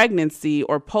a pregnancy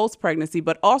or post-pregnancy,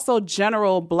 but also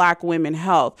general black women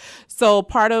health. So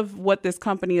part of what this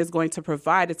company is going to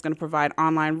provide, it's going to provide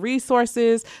online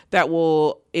resources that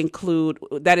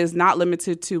is not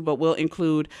limited to, but will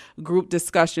include group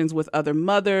discussions with other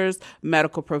mothers,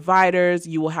 medical providers.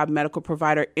 You will have medical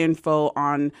provider info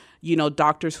on,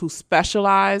 doctors who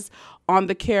specialize on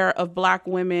the care of black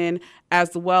women,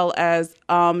 as well as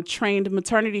trained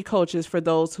maternity coaches for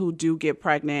those who do get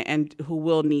pregnant and who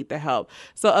will need the help.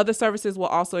 So other services will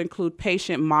also include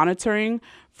patient monitoring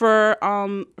for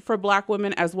black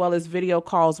women, as well as video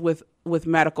calls with with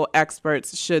medical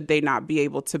experts should they not be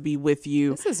able to be with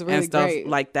you This is really and stuff great.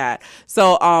 like that.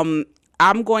 So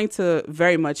I'm going to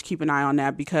very much keep an eye on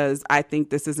that because I think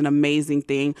this is an amazing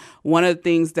thing. One of the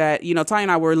things that, Tanya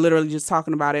and I were literally just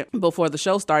talking about it before the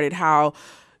show started, how,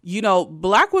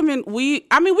 Black women, we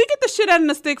get the shit out of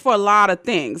the stick for a lot of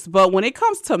things. But when it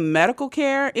comes to medical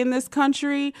care in this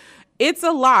country, it's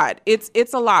a lot.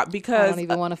 It's a lot because I don't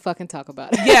even want to fucking talk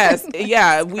about it. Yes,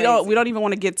 yeah, we don't even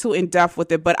want to get too in depth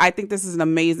with it, but I think this is an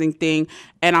amazing thing,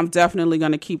 and I'm definitely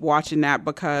going to keep watching that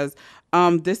because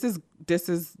this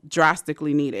is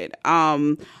drastically needed.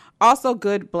 Also,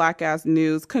 good Black ass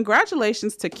news.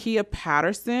 Congratulations to Kia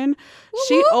Patterson. Woo-hoo.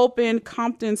 She opened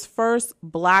Compton's first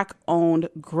Black-owned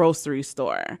grocery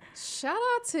store. Shout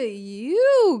out to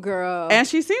you, girl. And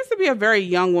she seems to be a very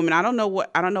young woman. I don't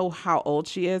know how old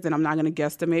she is, and I'm not going to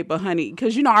guesstimate, but honey,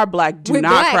 because our Black do With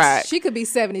not Blacks, crack. she could be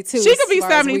 72. She could be as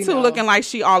far as we 72 know. looking like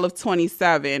she all of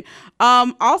 27.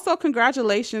 Also,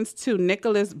 congratulations to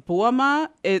Nicholas Buama.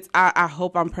 I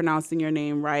hope I'm pronouncing your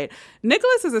name right.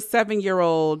 Nicholas is a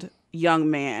 7-year-old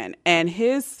young man, and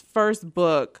his first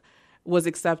book was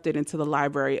accepted into the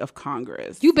Library of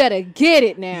Congress. You better get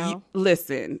it now.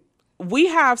 Listen, we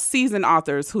have seasoned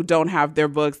authors who don't have their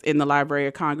books in the Library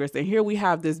of Congress, and here we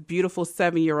have this beautiful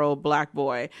 7-year-old Black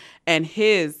boy, and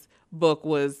his book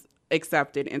was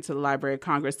accepted into the Library of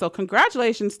Congress. So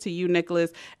congratulations to you,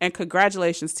 Nicholas, and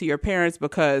congratulations to your parents,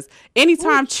 because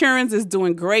anytime Children's is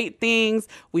doing great things,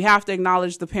 we have to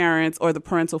acknowledge the parents or the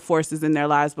parental forces in their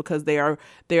lives because they are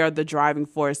the driving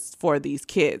force for these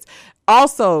kids.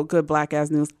 Also, good Black ass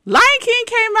news. Lion King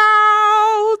came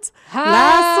out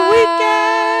last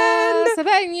weekend.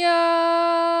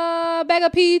 Savannah, bag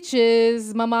of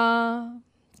peaches, mama.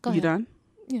 Go You ahead. done?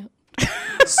 Yeah.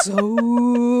 So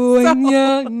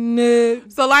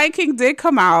Lion King did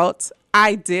come out.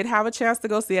 I did have a chance to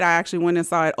go see it. I actually went and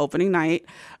saw it opening night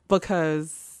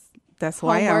because that's who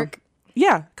I am. Homework.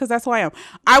 Yeah, because that's who I am.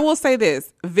 I will say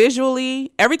this.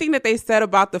 Visually, everything that they said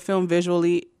about the film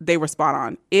visually, they were spot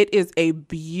on. It is a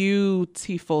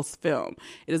beautiful film.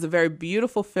 It is a very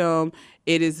beautiful film.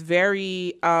 It is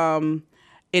very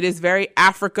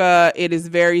Africa. It is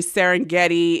very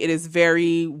Serengeti. It is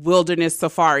very wilderness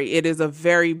safari. It is a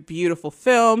very beautiful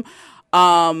film.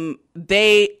 I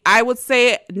would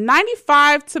say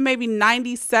 95 to maybe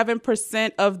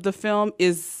 97% of the film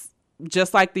is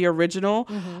just like the original.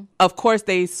 Mm-hmm. Of course,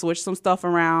 they switched some stuff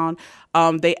around.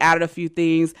 They added a few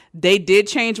things. They did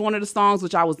change one of the songs,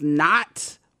 which I was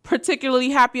not particularly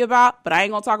happy about, but I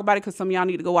ain't gonna talk about it because some of y'all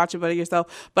need to go watch it by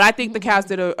yourself. But I think the cast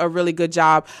did a really good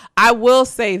job. I will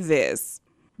say this,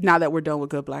 now that we're done with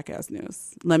good Black ass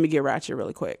news, let me get ratchet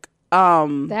really quick.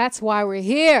 That's why we're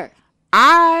here.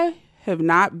 I have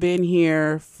not been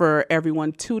here for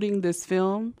everyone tooting this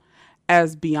film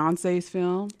as Beyonce's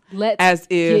film. Let's as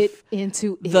if get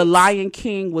into it. The Lion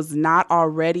King was not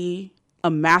already a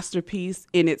masterpiece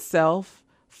in itself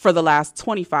for the last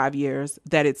 25 years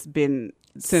that it's been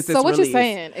since its So what release. you're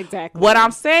saying, exactly. What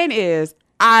I'm saying is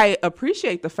I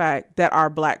appreciate the fact that our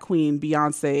Black queen,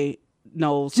 Beyonce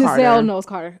Knowles Carter. Giselle Knowles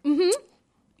Carter. Mm-hmm.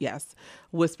 Yes.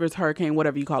 Whispers Hurricane,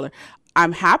 whatever you call her.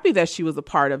 I'm happy that she was a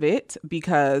part of it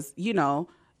because,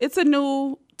 it's a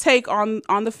new take on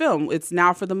the film. It's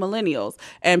now for the millennials.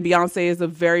 And Beyonce is a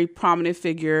very prominent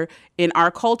figure in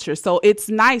our culture. So it's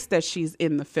nice that she's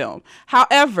in the film.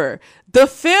 However,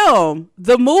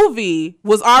 the movie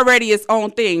was already its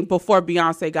own thing before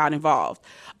Beyonce got involved.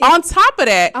 On top of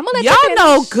that, y'all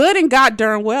know good and god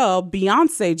darn well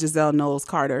Beyonce Giselle Knowles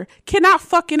Carter cannot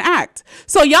fucking act.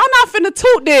 So y'all not finna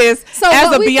toot this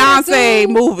as a Beyonce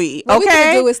movie. What we okay?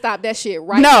 finna do is stop that shit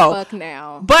right the fuck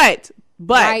now. But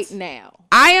right now.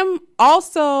 I am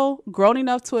also grown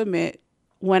enough to admit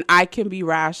when I can be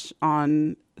rash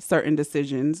on certain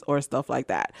decisions or stuff like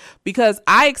that, because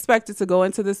I expected to go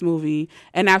into this movie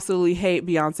and absolutely hate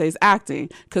Beyonce's acting,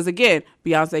 because again,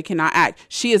 Beyonce cannot act.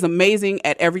 She is amazing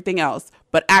at everything else,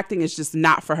 but acting is just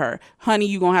not for her. Honey,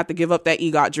 you gonna have to give up that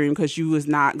EGOT dream because you was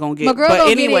not gonna get. My girl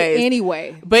gonna get it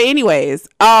anyway. But anyways,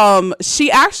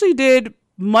 she actually did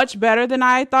much better than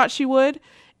I thought she would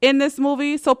in this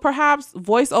movie. So perhaps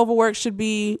voiceover work should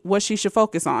be what she should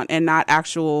focus on and not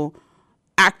actual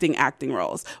acting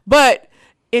roles. But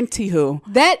anywho,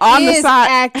 that on is the side,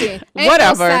 acting.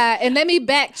 Whatever. And let me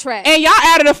backtrack. And y'all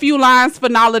added a few lines for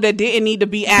Nala that didn't need to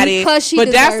be added.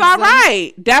 But that's all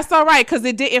right. That's all right, because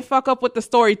it didn't fuck up with the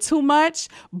story too much.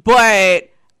 But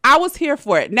I was here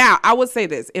for it. Now, I would say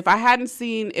this. If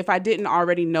I didn't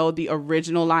already know the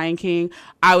original Lion King,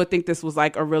 I would think this was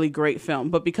like a really great film.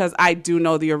 But because I do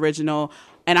know the original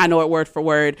and I know it word for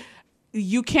word,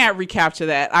 you can't recapture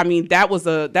that. I mean, that was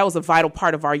a vital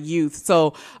part of our youth.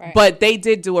 So, but they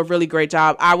did do a really great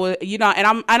job. I would,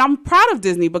 and I'm proud of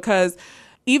Disney because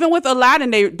even with Aladdin,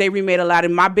 they remade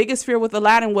Aladdin. My biggest fear with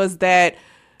Aladdin was that.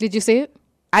 Did you see it?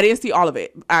 I didn't see all of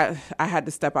it. I had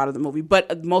to step out of the movie,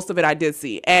 but most of it I did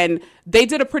see. And they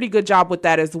did a pretty good job with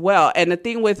that as well. And the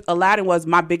thing with Aladdin was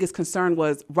my biggest concern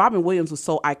was Robin Williams was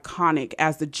so iconic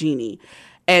as the genie.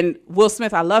 And Will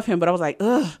Smith, I love him, but I was like,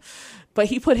 ugh. But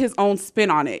he put his own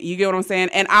spin on it. You get what I'm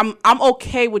saying? And I'm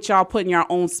okay with y'all putting your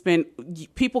own spin.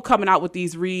 People coming out with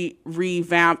these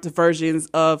revamped versions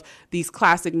of these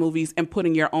classic movies and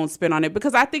putting your own spin on it,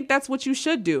 because I think that's what you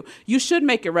should do. You should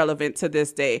make it relevant to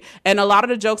this day. And a lot of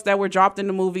the jokes that were dropped in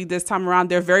the movie this time around,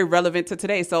 they're very relevant to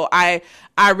today. So I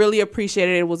really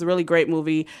appreciated it. It was a really great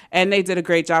movie and they did a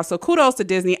great job. So kudos to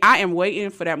Disney. I am waiting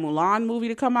for that Mulan movie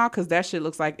to come out because that shit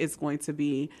looks like it's going to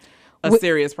be a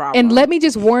serious problem. And let me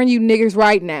just warn you niggas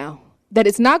right now that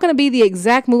it's not going to be the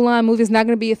exact Mulan movie. It's not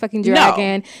going to be a fucking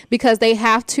dragon because they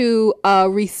have to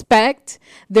respect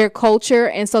their culture.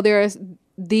 And so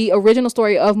the original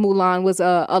story of Mulan was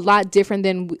a lot different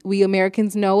than we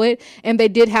Americans know it. And they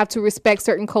did have to respect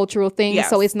certain cultural things. Yes.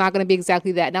 So it's not going to be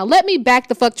exactly that. Now, let me back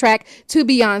the fuck track to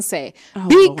Beyonce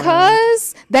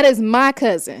because that is my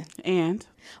cousin. And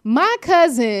my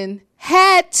cousin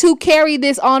had to carry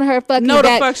this on her fucking back. No,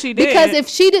 the fuck she did. Because if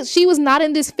she was not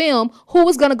in this film, who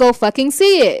was gonna go fucking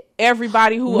see it?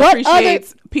 Everybody who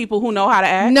appreciates people who know how to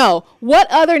act. No. What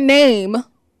other name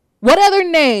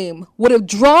would have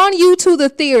drawn you to the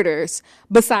theaters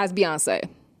besides Beyonce?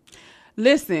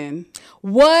 Listen,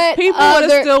 what people would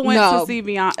have still went to see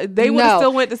Beyonce. They would have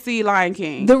still went to see Lion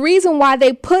King. The reason why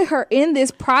they put her in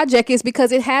this project is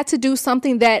because it had to do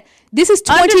something that this is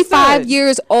 25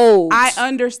 years old. I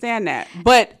understand that,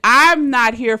 but I'm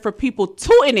not here for people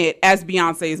tooting it as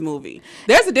Beyonce's movie.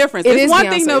 There's a difference. It's one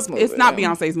thing though. It's not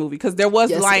Beyonce's movie because there was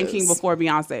Lion King before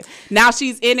Beyonce. Now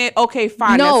she's in it. Okay,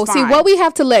 fine. No, that's fine. See, what we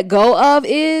have to let go of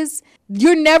is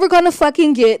you're never going to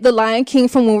fucking get the Lion King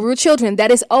from when we were children.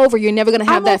 That is over. You're never going to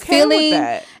have that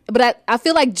feeling. But I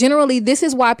feel like generally this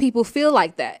is why people feel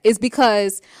like that. Is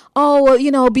because,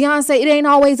 Beyonce, it ain't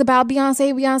always about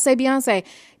Beyonce.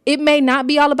 It may not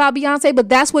be all about Beyonce, but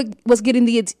that's what was getting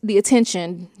the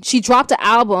attention. She dropped the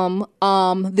album,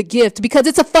 The Gift, because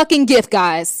it's a fucking gift,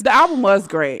 guys. The album was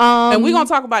great. And we're going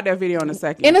to talk about that video in a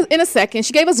second. In a second.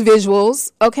 She gave us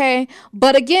visuals, okay?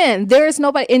 But again, there is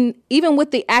nobody, and even with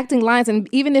the acting lines, and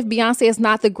even if Beyonce is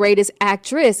not the greatest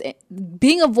actress,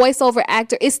 being a voiceover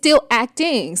actor is still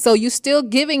acting. So you're still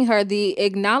giving her the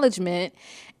acknowledgement.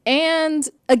 And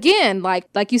again,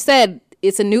 like you said,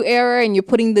 it's a new era and you're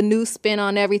putting the new spin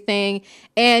on everything,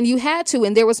 and you had to,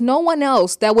 and there was no one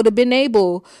else that would have been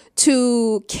able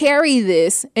to carry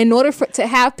this in order to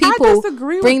have people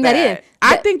bring that in.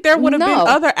 I think there would have been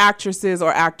other actresses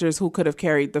or actors who could have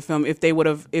carried the film if they would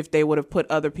have put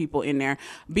other people in there,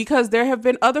 because there have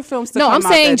been other films come out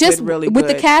that did really good. With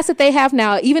the cast that they have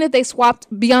now, even if they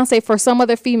swapped Beyonce for some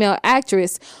other female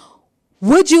actress,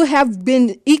 would you have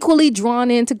been equally drawn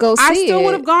in to go see it? I still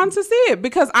would have gone to see it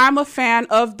because I'm a fan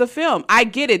of the film. I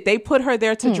get it. They put her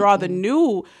there to draw the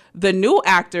new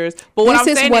actors. But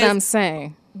I'm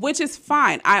saying, which is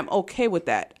fine. I'm okay with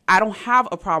that. I don't have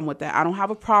a problem with that. I don't have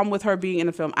a problem with her being in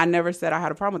the film. I never said I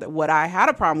had a problem with it. What I had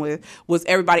a problem with was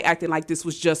everybody acting like this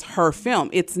was just her film.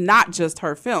 It's not just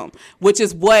her film, which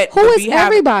is what... Who is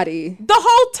everybody? The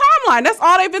whole timeline. That's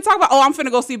all they've been talking about. Oh, I'm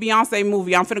finna go see Beyonce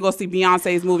movie. I'm finna go see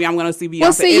Beyonce's movie. I'm gonna see Beyonce.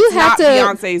 Well, see,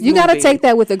 you got to take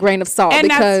that with a grain of salt. And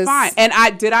because that's fine.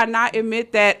 And did I not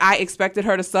admit that I expected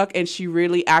her to suck and she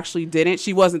really actually didn't?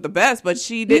 She wasn't the best, but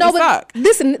she didn't suck.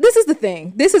 Listen, this is the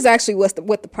thing. This is actually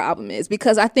what the problem is,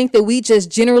 because I think that we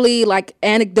just generally, like,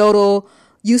 anecdotal,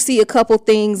 you see a couple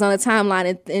things on the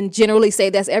timeline and generally say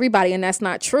that's everybody, and that's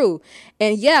not true.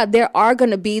 And yeah, there are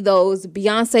going to be those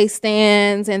Beyonce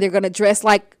stans, and they're going to dress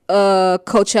like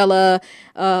Coachella,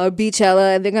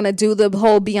 Beachella. They're going to do the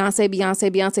whole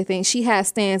Beyonce thing. She has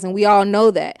stans, and we all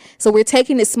know that. So we're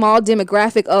taking this small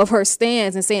demographic of her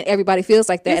stans and saying everybody feels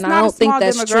like that. And I don't think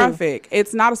that's true.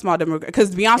 It's not a small demographic,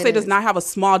 because Beyonce does not have a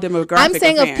small demographic. I'm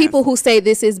saying of people who say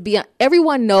this is Beyonce.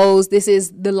 Everyone knows this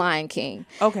is the Lion King.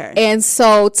 Okay. And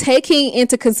so taking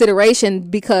into consideration,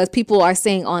 because people are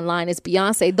saying online it's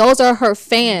Beyonce, those are her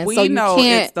fans. We so you know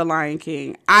can't... it's the Lion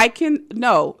King.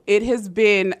 It has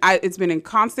been... it's been in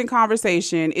constant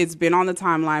conversation. It's been on the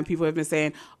timeline. People have been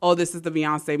saying, "Oh, this is the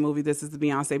Beyonce movie. This is the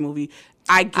Beyonce movie."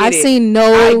 I've seen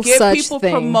no such people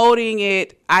thing. Promoting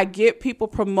it. I get people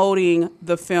promoting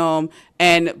the film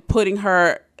and putting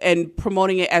her and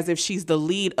promoting it as if she's the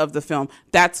lead of the film.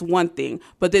 That's one thing.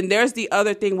 But then there's the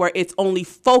other thing where it's only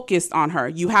focused on her.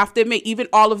 You have to admit, even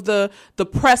all of the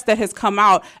press that has come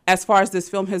out as far as this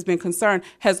film has been concerned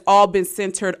has all been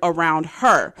centered around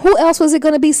her. Who else was it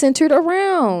going to be centered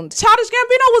around? Childish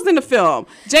Gambino was in the film.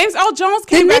 James Earl Jones The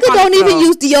came back nigga on don't the even film.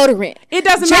 use deodorant. It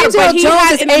doesn't James matter. Earl But he Jones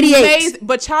had is an 88.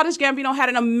 but Childish Gambino had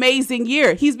an amazing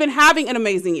year. He's been having an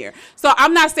amazing year. So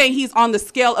I'm not saying he's on the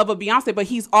scale of a Beyonce, but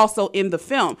he's also in the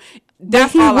film.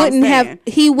 That's all I'm saying.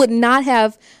 He would not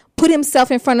have put himself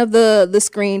in front of the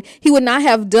screen. He would not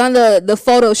have done the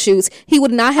photo shoots. He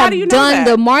would not How have do you know done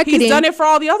that? the marketing. He's done it for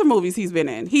all the other movies he's been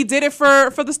in. He did it for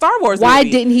the Star Wars Why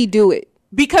movie. didn't he do it?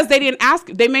 Because they didn't ask.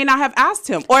 They may not have asked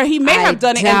him, or he may I have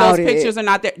done it and those doubt pictures it. are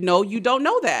not there. No, you don't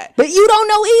know that. But you don't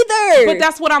know either. But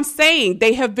that's what I'm saying.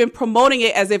 They have been promoting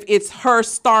it as if it's her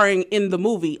starring in the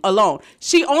movie alone.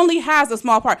 She only has a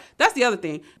small part. That's the other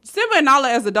thing. Simba and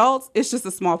Nala as adults, it's just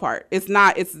a small part. It's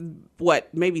not, it's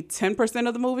what, maybe 10%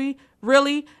 of the movie,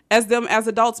 really, as them as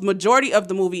adults. Majority of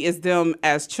the movie is them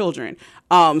as children.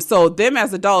 So them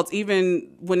as adults, even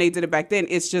when they did it back then,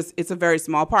 it's a very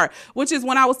small part, which is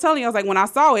when I was telling you, I was like, when I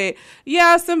saw it,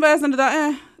 yeah, Simba as an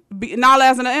adult, Nala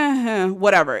as an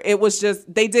whatever. It was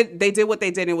just, they did what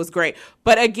they did. And it was great.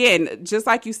 But again, just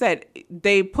like you said,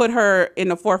 they put her in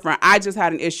the forefront. I just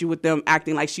had an issue with them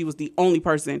acting like she was the only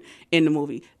person in the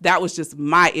movie. That was just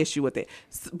my issue with it.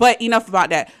 But enough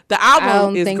about that. The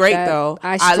album is great though.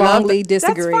 I strongly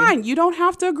disagree. That's fine. You don't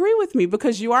have to agree with me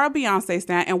because you are a Beyonce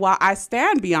stan. And while I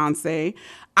stan Beyonce,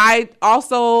 I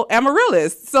also am a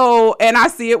realist. So, and I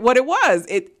see it what it was.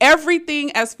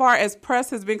 Everything as far as press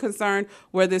has been concerned,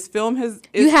 where this film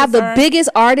you have the biggest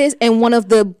artist and one of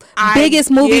the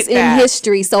biggest movies in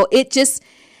history. So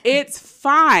it's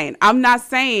fine. I'm not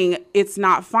saying it's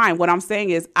not fine. What I'm saying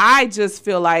is I just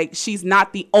feel like she's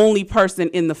not the only person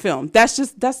in the film.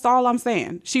 That's all I'm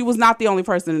saying. She was not the only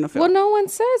person in the film. Well, no one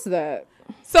says that.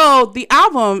 So the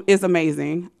album is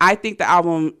amazing. I think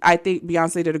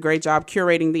Beyonce did a great job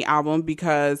curating the album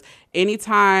because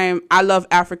anytime I love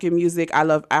African music, I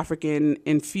love African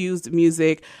infused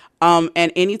music. And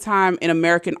anytime an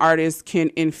American artist can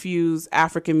infuse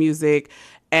African music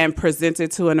and present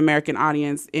it to an American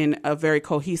audience in a very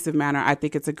cohesive manner, I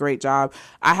think it's a great job.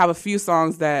 I have a few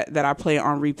songs that I play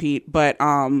on repeat, but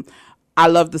I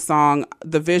love the song.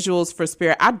 The visuals for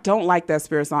Spirit, I don't like that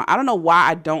Spirit song. I don't know why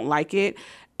I don't like it.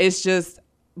 It's just,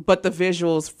 but the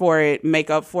visuals for it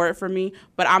make up for it for me.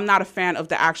 But I'm not a fan of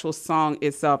the actual song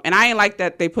itself. And I ain't like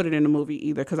that they put it in the movie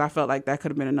either because I felt like that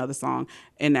could have been another song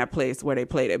in that place where they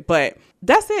played it. But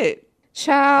that's it.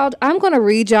 Child, I'm going to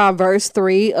read y'all verse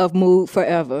 3 of Mood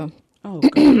Forever. Oh,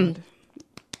 God.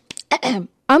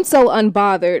 I'm so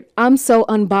unbothered. I'm so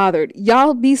unbothered.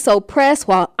 Y'all be so pressed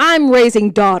while I'm raising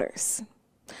daughters.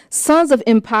 Sons of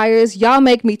empires, y'all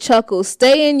make me chuckle.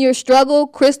 Stay in your struggle,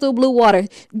 crystal blue water.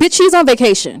 Bitch, she's on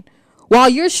vacation. While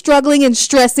you're struggling and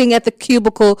stressing at the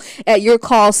cubicle at your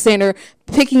call center,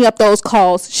 picking up those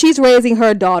calls, she's raising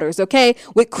her daughters, okay?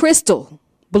 With crystal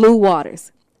blue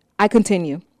waters. I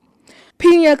continue.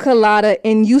 Pina colada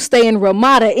and you stay in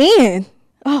Ramada Inn.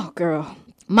 Oh, girl.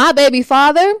 My baby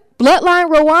father,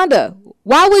 bloodline Rwanda.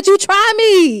 Why would you try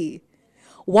me?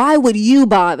 Why would you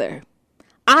bother?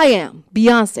 I am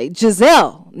Beyonce,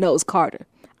 Giselle knows Carter.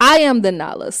 I am the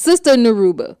Nala, Sister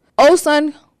Naruba. Oh,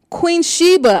 son, Queen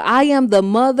Sheba. I am the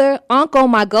mother, uncle,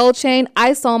 my gold chain,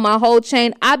 ice on my whole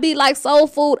chain. I be like soul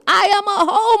food. I am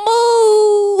a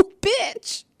whole mood,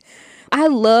 bitch. I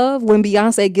love when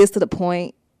Beyonce gets to the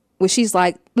point where she's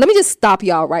like, let me just stop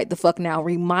y'all right the fuck now,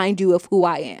 remind you of who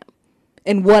I am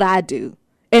and what I do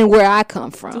and where I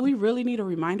come from. Do we really need a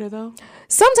reminder, though?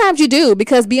 Sometimes you do,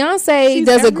 because Beyonce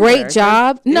does a great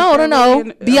job. No.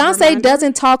 Beyonce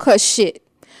doesn't talk her shit.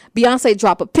 Beyonce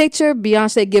drop a picture.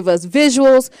 Beyonce give us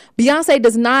visuals. Beyonce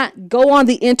does not go on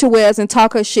the interwebs and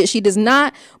talk her shit. She does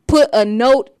not put a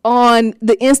note on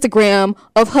the Instagram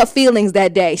of her feelings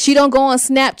that day. She don't go on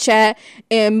Snapchat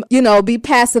and, be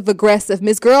passive aggressive.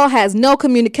 Miss Girl has no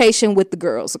communication with the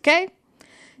girls, okay?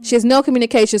 She has no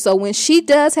communication. So when she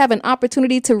does have an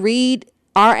opportunity to read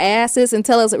our asses and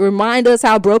remind us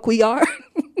how broke we are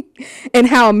and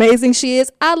how amazing she is,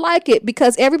 I like it,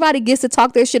 because everybody gets to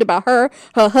talk their shit about her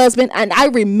husband. And I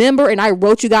remember, and I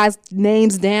wrote you guys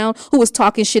names down who was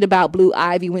talking shit about Blue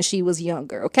Ivy when she was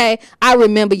younger. Okay. I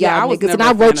remember y'all niggas, and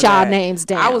I wrote y'all names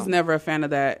down. I was never a fan of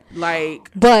that.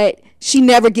 But she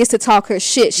never gets to talk her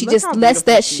shit. She just lets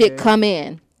that shit come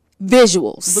in.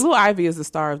 Visuals. Blue Ivy is the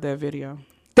star of that video.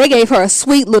 They gave her a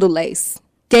sweet little lace.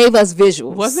 Gave us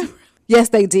visuals. Was it? Yes,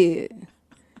 they did.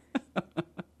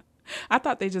 I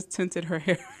thought they just tinted her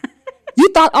hair. You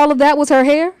thought all of that was her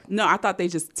hair? No, I thought they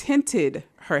just tinted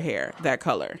her hair that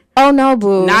color. Oh no,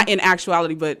 boo. Not in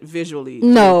actuality, but visually.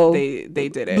 No. They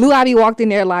did it. Blue Ivy walked in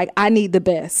there like, I need the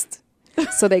best.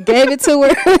 So they gave it to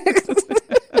her.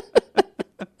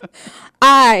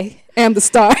 I am the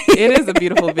star. It is a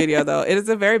beautiful video, though. It is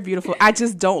a very beautiful. I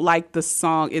just don't like the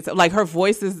song. It's like her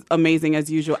voice is amazing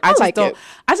as usual. I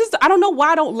don't know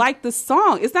why I don't like the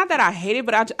song. It's not that I hate it,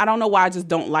 but I don't know why I just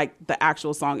don't like the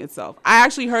actual song itself. I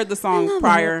actually heard the song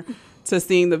prior to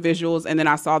seeing the visuals, and then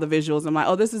I saw the visuals. I'm like,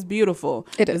 oh, this is beautiful.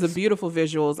 It's a beautiful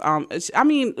visuals.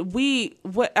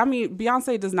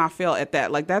 Beyonce does not fail at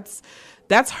that. Like that's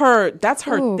her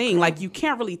thing. Like you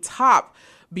can't really top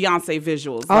Beyonce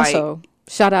visuals. Also,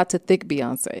 shout out to Thick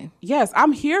Beyonce. Yes,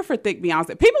 I'm here for Thick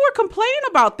Beyonce. People were complaining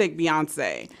about Thick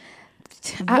Beyonce.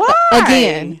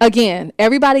 Why? Again,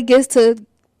 everybody gets to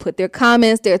put their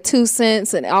comments, their 2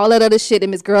 cents, and all that other shit,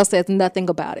 and Miss Girl says nothing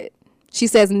about it. She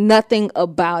says nothing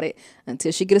about it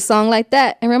until she get a song like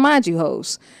that and remind you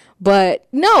hoes. But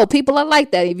no, people are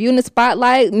like that. If you in the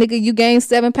spotlight, nigga, you gain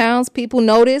 7 pounds, people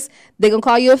notice, they gonna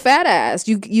call you a fat ass.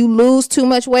 You lose too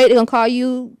much weight, they gonna call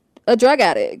you a drug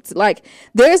addict. Like,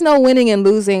 there's no winning and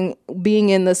losing being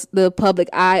in the public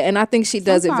eye, and I think she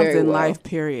does it very well. In life,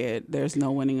 period, there's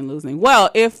no winning and losing. Well,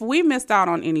 if we missed out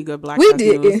on any good black ass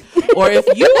news, or if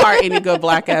you are any good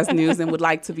black ass news and would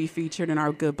like to be featured in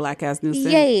our good black ass news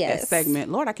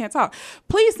segment, Lord, I can't talk.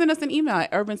 Please send us an email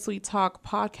at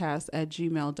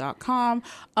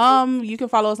urbansweettalkpodcast@gmail.com. You can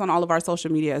follow us on all of our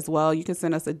social media as well. You can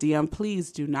send us a DM.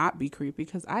 Please do not be creepy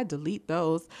because I delete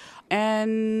those.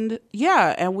 And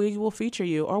yeah, and we will feature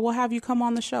you, or we'll have you come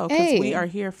on the show because we are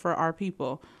here for our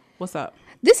people. What's up?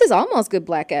 This is almost good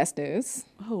black ass news.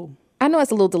 Oh, I know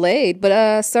it's a little delayed,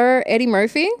 but Sir Eddie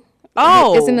Murphy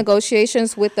is in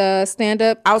negotiations with a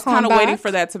stand-up. I was kind of waiting for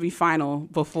that to be final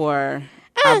before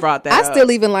I brought that up. I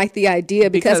still even like the idea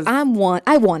because I want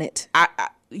it.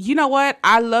 You know what?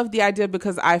 I love the idea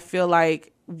because I feel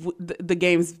like the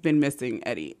game's been missing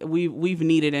Eddie. We've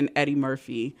needed an Eddie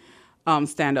Murphy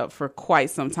stand up for quite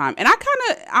some time. And I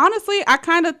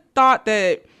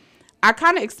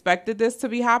kind of expected this to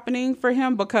be happening for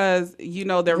him because, they're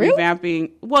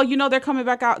revamping. Well, they're coming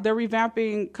back out. They're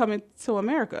revamping Coming to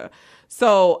America.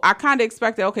 So I kind of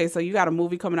expected, okay, so you got a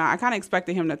movie coming out. I kind of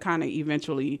expected him to kind of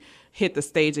eventually hit the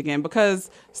stage again because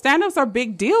stand-ups are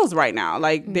big deals right now.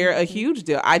 Like, they're a huge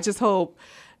deal. I just hope,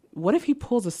 what if he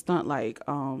pulls a stunt like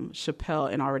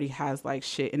Chappelle and already has like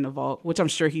shit in the vault, which I'm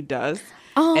sure he does,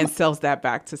 and sells that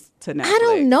back to Netflix? I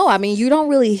don't know. I mean, you don't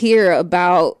really hear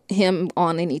about him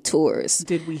on any tours.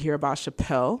 Did we hear about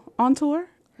Chappelle on tour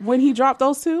when he dropped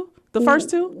those two? The first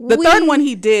two? The third one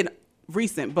he did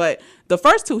recent, but the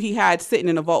first two he had sitting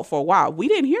in the vault for a while. We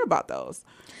didn't hear about those.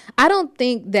 I don't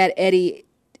think that Eddie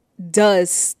does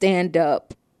stand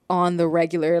up on the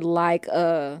regular like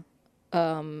a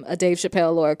Dave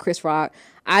Chappelle or a Chris Rock.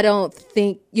 I don't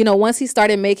think, once he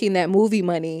started making that movie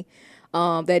money,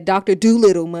 that Dr.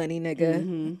 Dolittle money,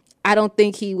 nigga, I don't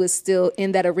think he was still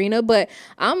in that arena. But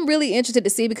I'm really interested to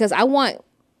see because I'm not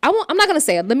gonna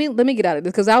say it. Let me get out of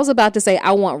this because I was about to say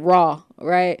I want Raw,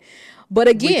 right? But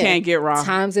again, we can't get Raw.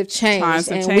 Times have changed,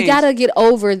 we gotta get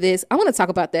over this. I want to talk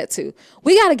about that too.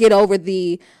 We gotta get over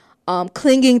the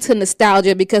clinging to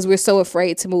nostalgia because we're so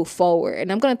afraid to move forward. And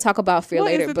I'm going to talk about fear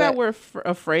later. Is it that we're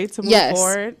afraid to move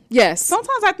forward? Yes.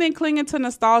 Sometimes I think clinging to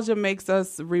nostalgia makes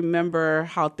us remember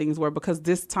how things were because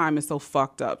this time is so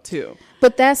fucked up too.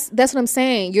 But that's what I'm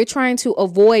saying. You're trying to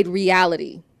avoid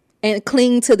reality and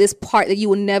cling to this part that you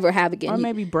will never have again. Or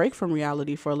maybe break from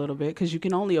reality for a little bit because you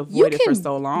can only avoid it for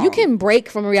so long. You can break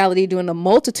from reality doing a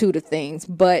multitude of things,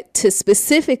 but to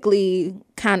specifically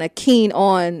kind of keen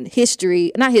on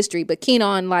keen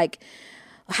on like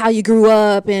how you grew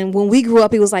up and when we grew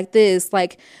up, it was like this.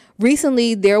 Like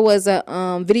recently there was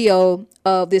a video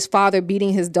of this father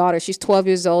beating his daughter. She's 12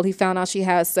 years old. He found out she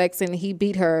had sex and he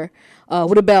beat her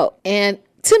with a belt. And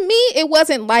to me, it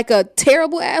wasn't like a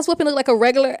terrible ass whooping. It looked like a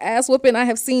regular ass whooping I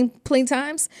have seen plenty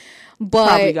times. But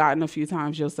probably gotten a few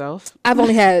times yourself. I've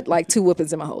only had like 2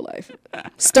 whoopings in my whole life.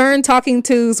 Stern talking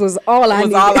tos was all I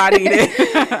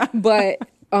needed. But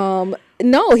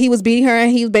no, he was beating her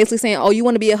and he was basically saying, oh, you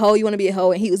want to be a hoe? You want to be a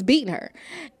hoe? And he was beating her.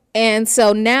 And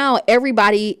so now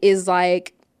everybody is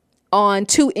like on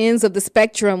 2 ends of the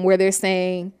spectrum where they're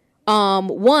saying,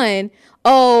 one,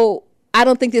 oh, I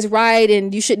don't think this is right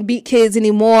and you shouldn't beat kids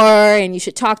anymore and you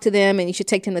should talk to them and you should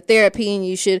take them to therapy and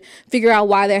you should figure out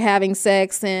why they're having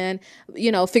sex and,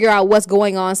 figure out what's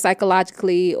going on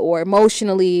psychologically or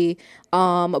emotionally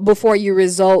before you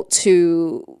resort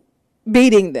to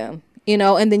beating them,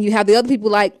 and then you have the other people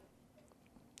like,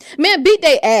 man, beat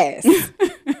their ass.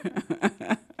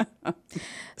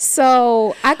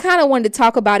 So I kind of wanted to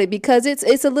talk about it because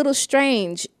it's a little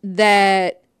strange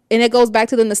that, and it goes back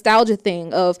to the nostalgia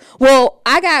thing of, well,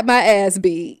 I got my ass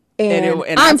beat and I'm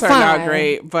that turned fine. out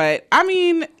great. But I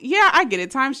mean, yeah, I get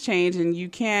it. Times change, and you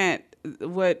can't.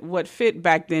 What fit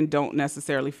back then don't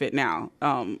necessarily fit now,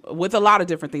 with a lot of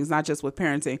different things, not just with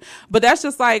parenting. But that's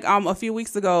just like a few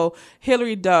weeks ago,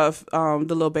 Hilary Duff, the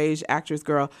little beige actress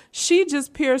girl, she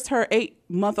just pierced her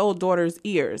 8-month-old daughter's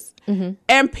ears.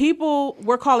 And people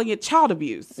were calling it child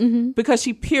abuse because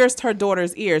she pierced her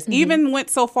daughter's ears. Even went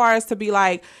so far as to be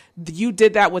like, you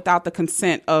did that without the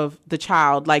consent of the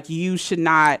child. Like, you should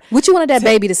not. What you wanted that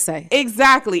baby to say?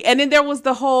 Exactly. And then there was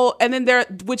the whole, and then there,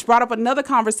 which brought up another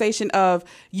conversation of,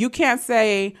 you can't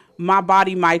say my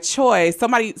body, my choice.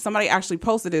 Somebody actually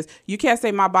posted this. You can't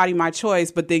say my body, my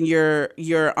choice, but then you're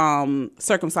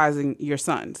circumcising your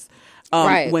sons.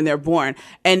 Right. When they're born.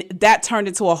 And that turned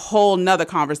into a whole nother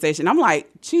conversation. I'm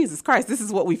like, Jesus Christ, this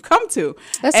is what we've come to.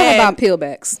 Let's talk about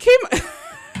peelbacks. Kim,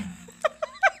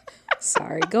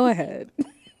 Sorry, go ahead.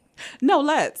 no,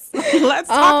 let's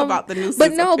talk about the nuisance.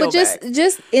 But no, of but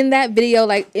just in that video,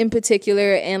 like in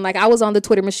particular, and like I was on the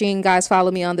Twitter machine. Guys, follow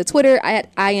me on the Twitter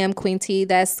at I am Queen T.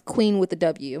 That's Queen with a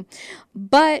W.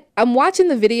 But I'm watching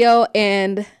the video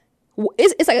and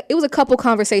it's like it was a couple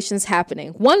conversations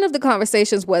happening. One of the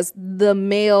conversations was the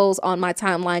males on my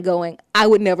timeline going, I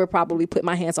would never probably put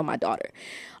my hands on my daughter.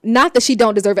 Not that she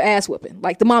don't deserve an ass whooping.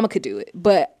 Like, the mama could do it.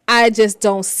 But I just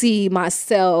don't see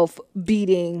myself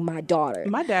beating my daughter.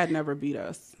 My dad never beat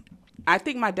us. I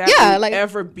think my dad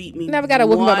ever beat me. Never got a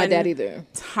whooping by my dad either.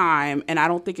 Time, and I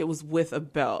don't think it was with a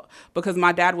belt, because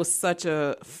my dad was such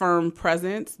a firm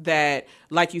presence that,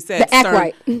 like you said,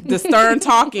 the stern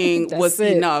talking was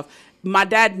enough. My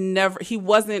dad he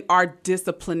wasn't our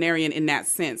disciplinarian in that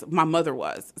sense. My mother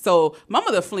was. So my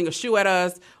mother fling a shoe at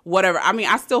us, whatever. I mean,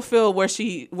 I still feel where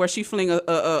she fling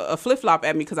a flip-flop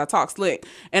at me because I talk slick.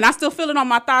 And I still feel it on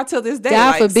my thigh till this day.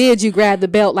 God forbid you grab the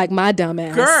belt like my dumb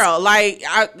ass. Girl, like,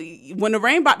 when the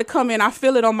rain about to come in, I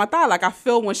feel it on my thigh. Like, I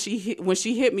feel when she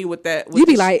hit me with that. You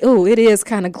be like, oh, it is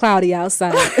kind of cloudy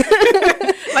outside.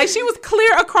 Like, she was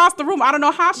clear across the room. I don't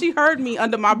know how she heard me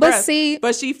under my breath,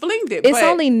 but she flinged it. It's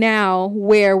only now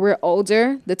where we're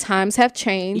older. The times have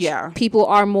changed. Yeah. People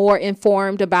are more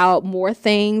informed about more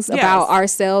things, about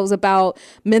ourselves, about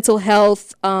mental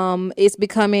health. It's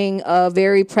becoming a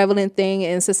very prevalent thing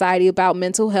in society about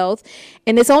mental health.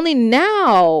 And it's only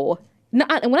now. When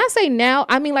I say now,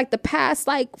 I mean like the past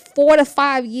like 4 to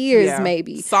 5 years,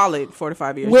 maybe. Solid 4 to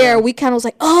 5 years. Where we kind of was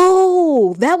like,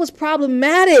 oh, that was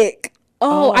problematic.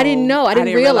 Oh, I didn't know. I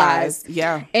didn't realize.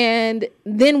 Yeah. And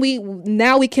then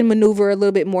now we can maneuver a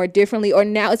little bit more differently, or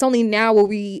now it's only now where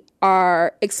we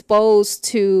are exposed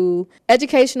to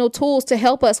educational tools to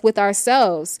help us with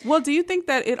ourselves. Well, do you think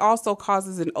that it also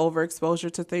causes an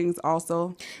overexposure to things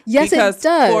also? Yes, because, it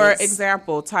does. For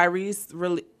example,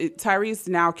 Tyrese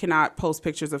now cannot post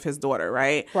pictures of his daughter,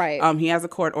 right? Right. He has a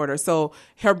court order. So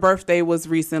her birthday was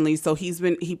recently. So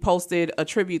he posted a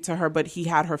tribute to her, but he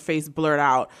had her face blurred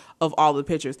out of all the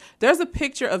pictures. There's a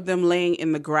picture of them laying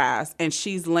in the grass and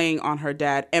she's laying on her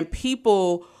dad, and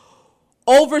people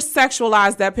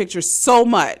over-sexualized that picture so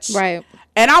much. Right.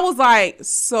 And I was like,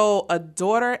 so a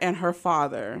daughter and her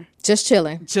father just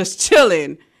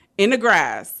chilling in the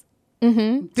grass.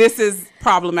 Mm-hmm. This is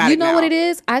problematic. You know now. what it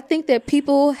is? I think that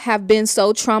people have been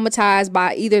so traumatized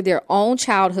by either their own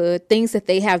childhood, things that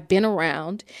they have been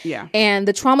around, and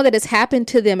the trauma that has happened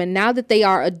to them. And now that they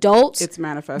are adults, it's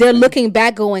manifesting. They're looking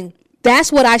back going,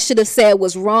 that's what I should have said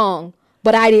was wrong,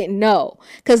 but I didn't know.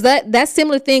 Because that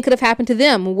similar thing could have happened to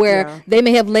them, where they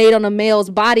may have laid on a male's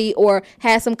body or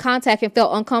had some contact and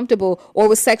felt uncomfortable or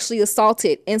was sexually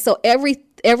assaulted. And so every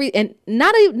and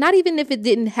not even if it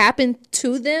didn't happen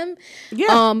to them,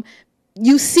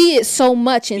 you see it so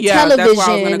much in television. That's where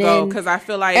I was gonna go, because I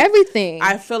feel like everything.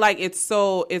 I feel like it's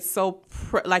so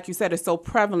like you said, it's so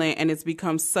prevalent and it's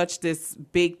become such this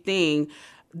big thing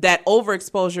that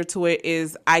overexposure to it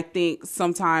is, I think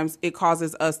sometimes it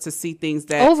causes us to see things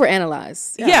that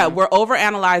overanalyze. Yeah, we're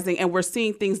overanalyzing and we're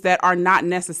seeing things that are not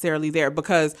necessarily there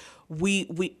because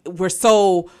we're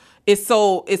so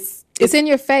it's in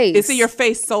your face. It's in your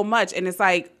face so much, and it's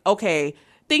like, okay,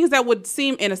 things that would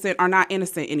seem innocent are not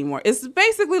innocent anymore. It's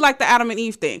basically like the Adam and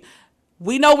Eve thing.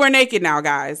 We know we're naked now,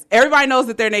 guys. Everybody knows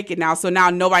that they're naked now, so now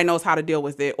nobody knows how to deal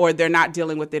with it, or they're not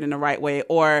dealing with it in the right way,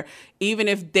 or even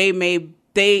if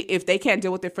if they can't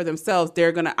deal with it for themselves,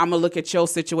 I'm gonna look at your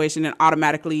situation and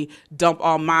automatically dump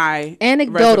all my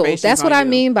anecdotal. That's what I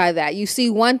mean by that. You see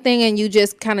one thing and you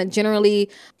just kind of generally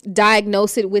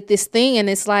diagnose it with this thing, and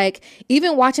it's like,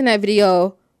 even watching that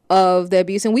video of the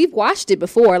abuse, and we've watched it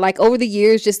before, like over the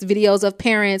years, just videos of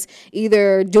parents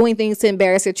either doing things to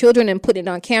embarrass their children and putting it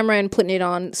on camera and putting it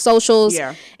on socials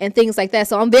and things like that.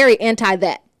 So I'm very anti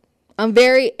that. I'm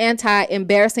very anti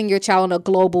embarrassing your child on a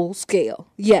global scale.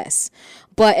 Yes.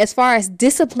 But as far as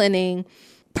disciplining,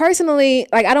 personally,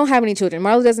 like, I don't have any children.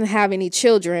 Marlo doesn't have any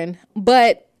children.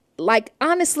 But, like,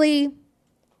 honestly,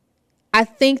 I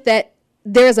think that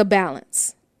there's a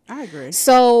balance. I agree.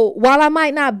 So while I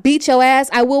might not beat your ass,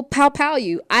 I will pow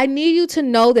you. I need you to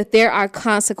know that there are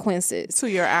consequences to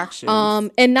your actions.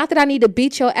 And not that I need to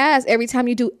beat your ass every time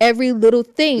you do every little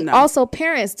thing. No. Also,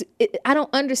 parents, I don't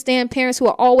understand parents who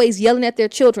are always yelling at their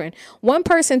children. One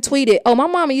person tweeted, "Oh, my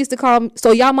mama used to call,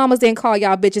 so y'all mamas didn't call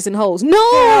y'all bitches and hoes."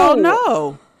 No, hell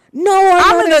no. No,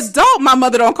 I'm an adult. My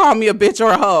mother don't call me a bitch or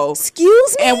a hoe.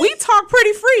 Excuse me? And we talk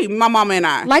pretty free, my mama and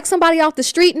I. Like somebody off the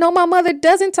street. No, my mother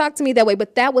doesn't talk to me that way.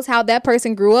 But that was how that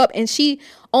person grew up. And she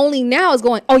only now is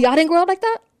going, "Oh, y'all didn't grow up like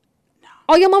that? No.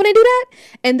 Oh, your mama didn't do that?"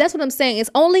 And that's what I'm saying. It's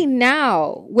only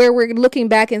now where we're looking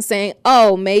back and saying,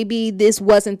 "Oh, maybe this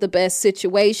wasn't the best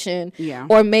situation." Yeah.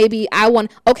 Or maybe where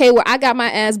I got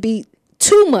my ass beat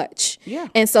too much. Yeah.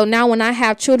 And so now when I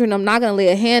have children, I'm not going to lay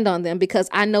a hand on them because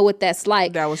I know what that's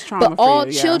like. That was trauma. But all for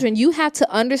you, children, you have to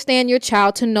understand your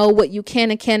child to know what you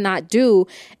can and cannot do.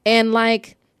 And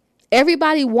like,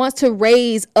 everybody wants to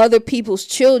raise other people's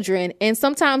children. And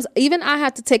sometimes even I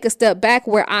have to take a step back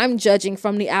where I'm judging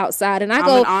from the outside. And I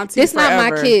go, this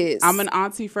not my kids. I'm an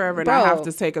auntie forever. Bro, and I have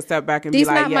to take a step back and these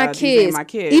be like, not yeah, my these kids. ain't my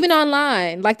kids. Even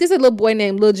online. Like, there's a little boy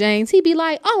named Lil James. He be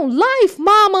like, "On life,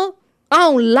 mama.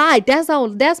 On life.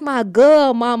 That's my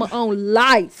girl, mama, on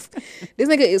life." This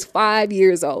nigga is 5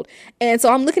 years old. And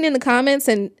so I'm looking in the comments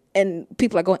and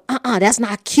people are going, "That's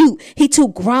not cute. He too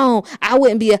grown. I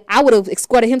would have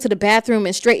escorted him to the bathroom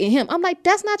and straightened him." I'm like,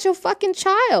 that's not your fucking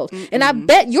child. Mm-mm. And I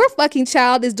bet your fucking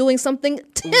child is doing something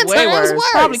 10 times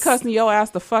worse. Probably cussing your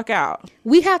ass the fuck out.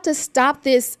 We have to stop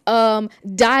this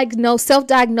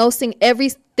self-diagnosing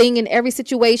everything in every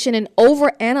situation and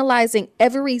over-analyzing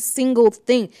every single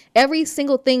thing. Every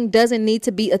single thing doesn't need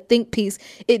to be a think piece.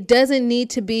 It doesn't need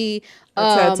to be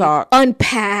TED Talk.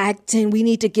 Unpacked and we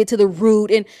need to get to the root.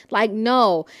 And like,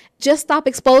 no, just stop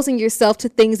exposing yourself to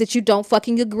things that you don't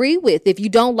fucking agree with. If you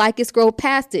don't like it, scroll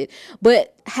past it.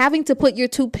 But having to put your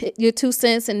two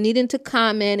cents and needing to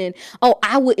comment and, "Oh,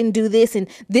 I wouldn't do this and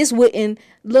this wouldn't."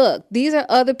 Look, these are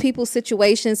other people's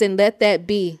situations and let that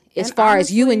be. As far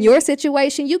as you and your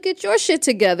situation, you get your shit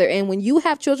together. And when you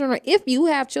have children, or if you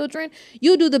have children,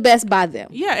 you do the best by them.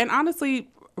 Yeah, and honestly,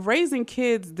 raising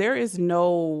kids, there is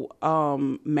no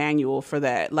manual for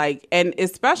that. Like, and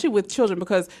especially with children,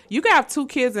 because you can have two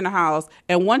kids in the house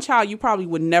and one child you probably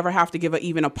would never have to give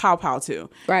even a pow to.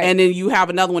 Right. And then you have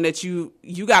another one that you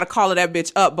got to call that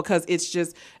bitch up, because it's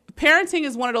just, parenting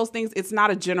is one of those things. It's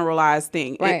not a generalized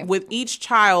thing. Right. With each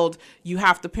child, you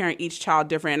have to parent each child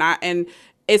different. And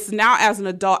it's now as an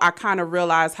adult, I kind of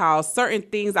realize how certain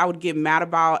things I would get mad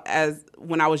about as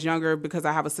when I was younger, because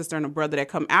I have a sister and a brother that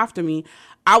come after me.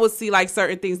 I would see like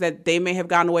certain things that they may have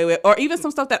gotten away with, or even some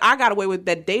stuff that I got away with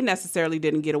that they necessarily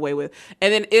didn't get away with.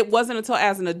 And then it wasn't until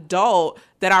as an adult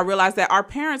that I realized that our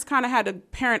parents kind of had to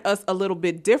parent us a little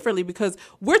bit differently, because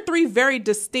we're three very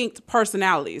distinct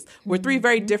personalities. We're three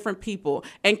very different people,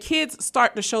 and kids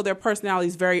start to show their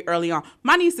personalities very early on.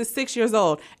 My niece is 6 years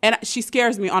old and she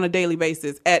scares me on a daily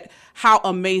basis at how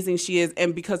amazing she is.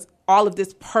 And because all of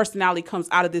this personality comes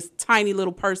out of this tiny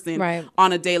little person right.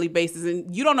 on a daily basis.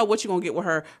 And you don't know what you're going to get with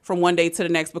her from one day to the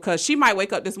next, because she might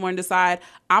wake up this morning and decide,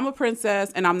 "I'm a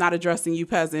princess and I'm not addressing you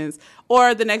peasants."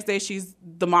 Or the next day she's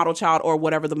the model child, or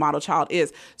whatever the model child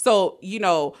is. So,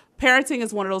 parenting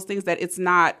is one of those things that it's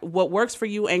not what works for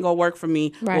you ain't gonna work for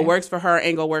me. Right. What works for her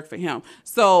ain't gonna work for him.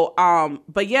 So,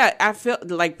 but yeah, I feel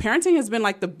like parenting has been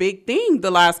like the big thing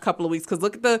the last couple of weeks. Because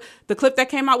look at the clip that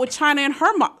came out with China and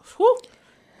her mom.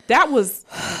 That was,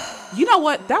 you know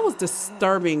what? That was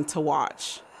disturbing to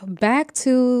watch. Back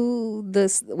to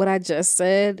this, what I just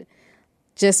said,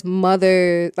 just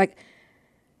mother, like,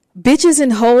 bitches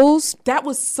and hoes. That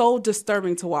was so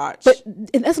disturbing to watch. But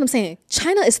and that's what I'm saying.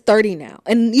 China is 30 now.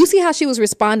 And you see how she was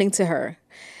responding to her.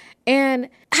 And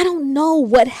I don't know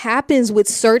what happens with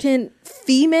certain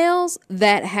females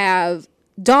that have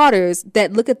daughters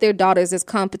that look at their daughters as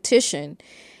competition.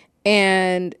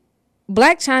 And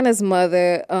Black China's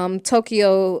mother,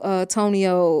 Tonio,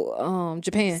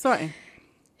 Japan. Sorry.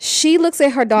 She looks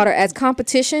at her daughter as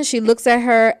competition. She looks at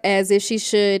her as if she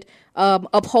should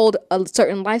uphold a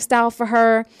certain lifestyle for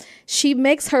her. She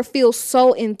makes her feel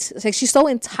so like she's so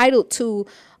entitled to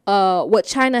what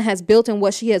China has built and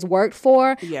what she has worked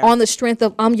for on the strength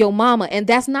of I'm your mama. And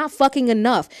that's not fucking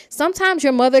enough. Sometimes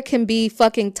your mother can be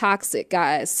fucking toxic,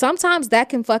 guys. Sometimes that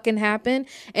can fucking happen.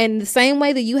 And the same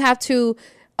way that you have to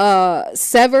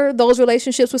sever those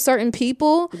relationships with certain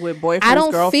people, with boyfriends, I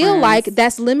don't feel girlfriends. like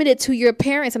that's limited to your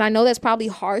parents. And I know that's probably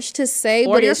harsh to say,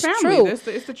 Or but your it's family. true. It's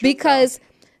the truth, because,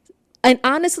 and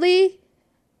honestly,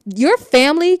 your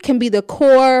family can be the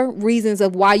core reasons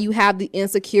of why you have the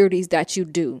insecurities that you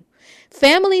do.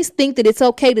 Families think that it's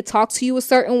okay to talk to you a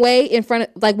certain way in front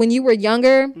of, like when you were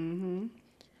younger,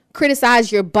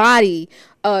 criticize your body,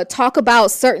 talk about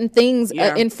certain things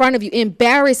in front of you,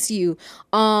 embarrass you,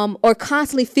 or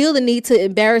constantly feel the need to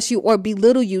embarrass you or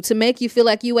belittle you to make you feel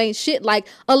like you ain't shit. Like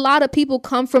a lot of people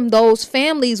come from those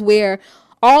families where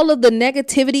all of the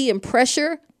negativity and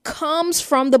pressure comes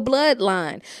from the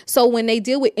bloodline. So when they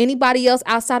deal with anybody else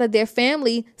outside of their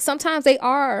family, sometimes they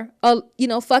are,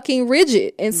 fucking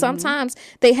rigid. And sometimes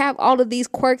they have all of these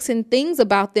quirks and things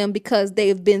about them because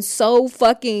they've been so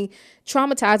fucking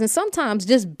traumatized and sometimes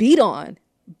just beat on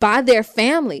by their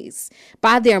families,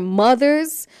 by their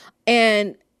mothers.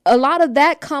 And a lot of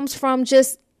that comes from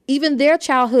just even their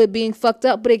childhood being fucked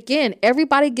up. But again,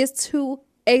 everybody gets to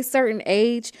a certain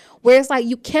age where it's like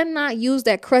you cannot use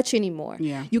that crutch anymore.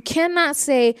 Yeah. You cannot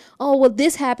say, oh, well,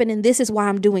 this happened and this is why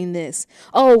I'm doing this.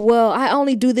 Oh, well, I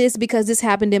only do this because this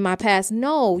happened in my past.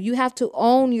 No, you have to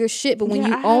own your shit. But when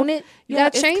you own it, you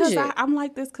got to change it. I'm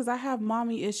like this because I have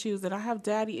mommy issues and I have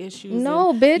daddy issues. No,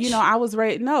 and, bitch. I was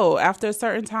raised. No, after a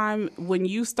certain time, when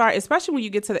you start, especially when you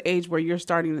get to the age where you're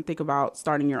starting to think about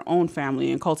starting your own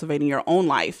family and cultivating your own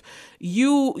life,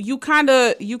 you kind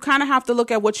of have to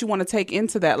look at what you want to take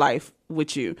into that life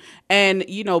with you. And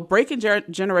breaking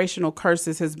generational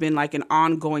curses has been like an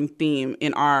ongoing theme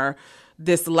in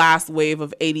this last wave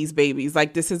of 80s babies.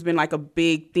 Like this has been like a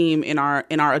big theme in our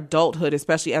adulthood,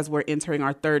 especially as we're entering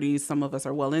our 30s. Some of us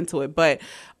are well into it, but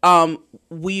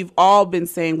we've all been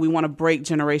saying we want to break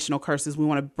generational curses. We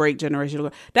want to break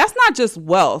generational. That's not just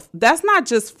wealth. That's not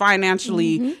just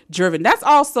financially driven. That's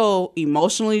also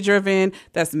emotionally driven.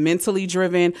 That's mentally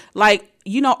driven. Like,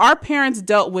 our parents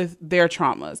dealt with their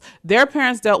traumas. Their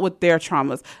parents dealt with their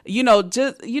traumas.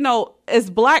 As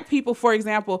Black people, for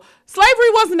example, slavery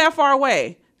wasn't that far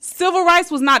away. Civil rights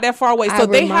was not that far away. So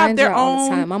they have their own. All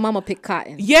the time. My mama picked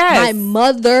cotton. Yes. My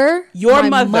mother. Your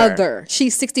my mother.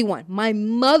 She's 61. My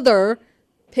mother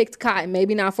picked cotton.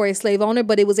 Maybe not for a slave owner,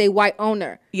 but it was a white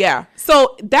owner. Yeah.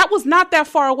 So that was not that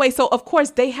far away. So of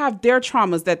course they have their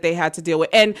traumas that they had to deal with.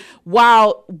 And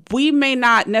while we may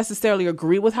not necessarily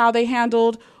agree with how they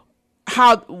handled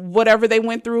whatever they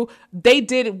went through, they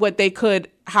did what they could,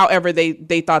 however they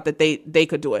thought that they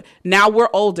could do it. Now we're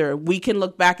older. We can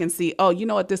look back and see, oh, you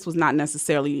know what? This was not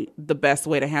necessarily the best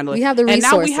way to handle it. We have the resources.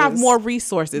 And now we have more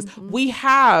resources. We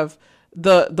have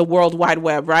the World Wide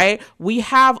Web, right? We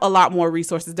have a lot more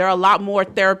resources. There are a lot more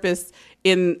therapists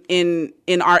in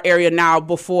our area now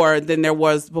than there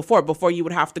was before. Before you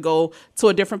would have to go to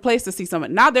a different place to see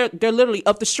someone. Now they're literally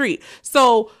up the street.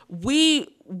 So we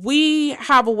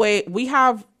have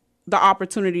the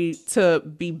opportunity to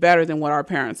be better than what our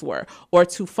parents were, or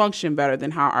to function better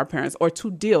than how our parents, or to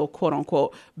deal, quote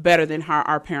unquote, better than how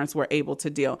our parents were able to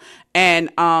deal.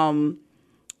 And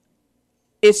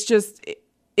it's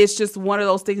just one of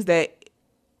those things that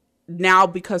now,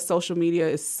 because social media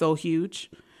is so huge,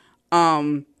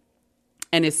 and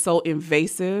it's so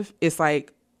invasive, it's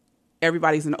like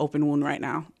everybody's an open wound right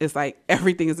now. It's like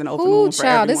everything is an open wound for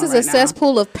everyone. This is a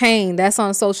cesspool of pain that's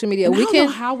on social media. I don't know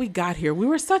how we got here. We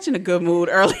were such in a good mood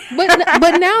earlier.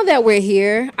 But now that we're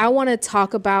here, I want to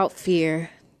talk about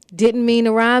fear. Didn't mean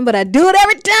to rhyme, but I do it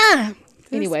every time.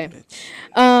 Anyway,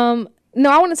 no,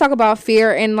 I want to talk about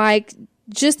fear and like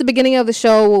just the beginning of the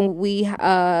show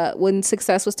when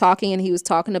Success was talking and he was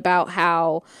talking about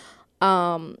how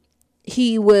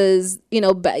he was,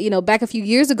 back a few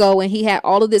years ago when he had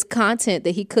all of this content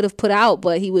that he could have put out,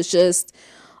 but he was just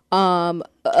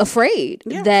afraid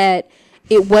that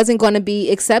it wasn't going to be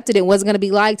accepted. It wasn't going to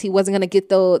be liked. He wasn't going to get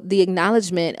the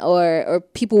acknowledgement or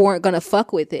people weren't going to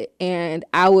fuck with it. And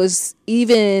I was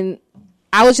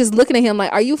just looking at him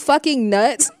like, are you fucking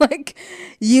nuts? Like,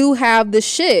 you have the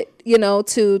shit,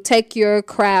 to take your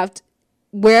craft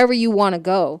wherever you want to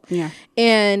go. Yeah.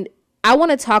 And I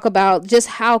want to talk about just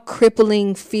how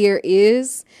crippling fear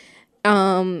is.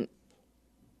 Even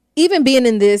being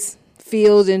in this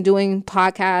field and doing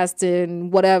podcasts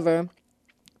and whatever,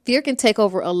 fear can take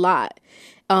over a lot.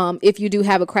 If you do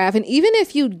have a craft, and even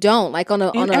if you don't, like on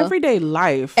a everyday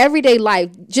life,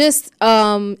 just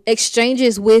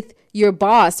exchanges with your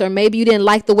boss, or maybe you didn't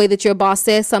like the way that your boss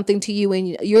says something to you,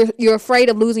 and you're afraid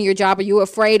of losing your job, or you're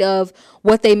afraid of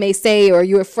what they may say, or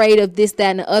you're afraid of this, that,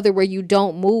 and the other, where you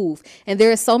don't move. And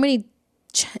there are so many,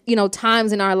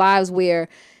 times in our lives where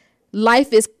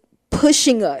life is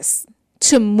pushing us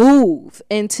to move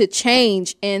and to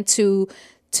change and to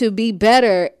be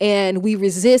better, and we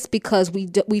resist because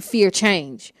we fear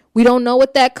change. We don't know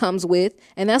what that comes with,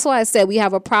 and that's why I said we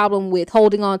have a problem with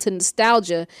holding on to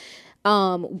nostalgia.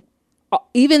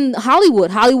 Even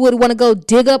Hollywood want to go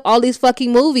dig up all these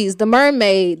fucking movies, The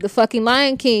Mermaid, The fucking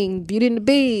Lion King, Beauty and the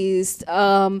Beast,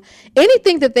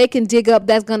 anything that they can dig up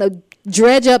that's going to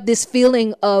dredge up this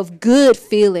feeling of good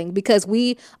feeling, because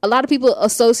a lot of people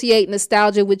associate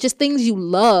nostalgia with just things you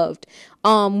loved.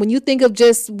 When you think of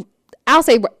think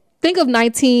of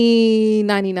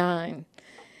 1999.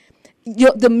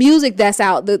 The music that's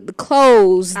out, the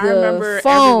clothes, I remember the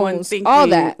phones, thinking, all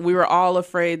that. We were all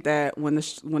afraid that when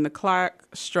the clock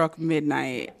struck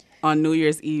midnight on New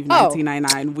Year's Eve,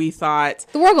 1999, we thought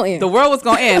the world gonna end. The world was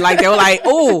gonna end. Like, they were like,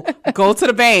 "Oh, go to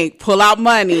the bank, pull out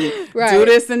money, right. do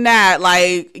this and that."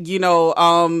 Like,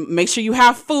 make sure you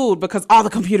have food because all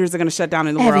the computers are gonna shut down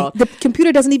in the world. The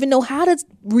computer doesn't even know how to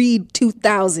read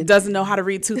 2000. Doesn't know how to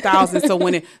read 2000. So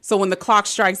when the clock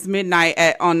strikes midnight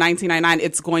on 1999,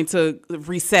 it's going to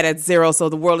reset at 0. So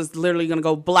the world is literally gonna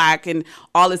go black, and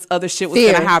all this other shit was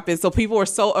gonna happen. So people were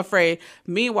so afraid.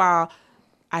 Meanwhile,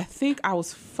 I think I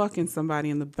was fucking somebody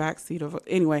in the backseat of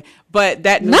anyway, but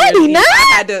that New Year's Eve,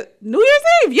 I had to New Year's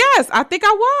Eve. Yes, I think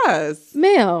I was,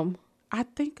 ma'am. I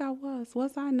think I was.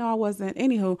 Was I? No, I wasn't.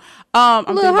 Anywho, I'm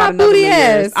thinking about hot another booty New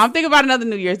ass. Year's. I'm thinking about another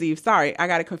New Year's Eve. Sorry, I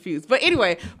got it confused. But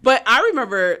anyway, I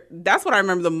remember, that's what I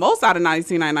remember the most out of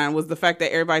 1999 was the fact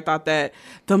that everybody thought that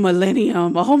the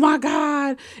millennium, oh my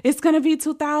God, it's gonna be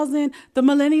 2000. The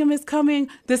millennium is coming.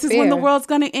 This is when the world's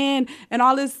gonna end, and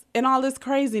all this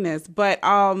craziness. But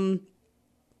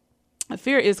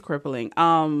fear is crippling.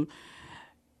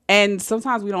 And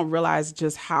sometimes we don't realize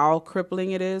just how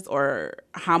crippling it is or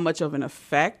how much of an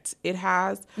effect it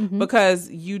has, because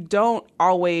you don't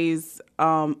always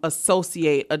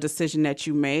associate a decision that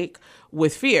you make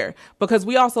with fear, because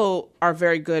we also are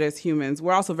very good as humans.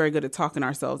 We're also very good at talking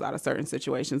ourselves out of certain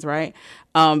situations, right?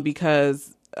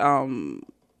 Because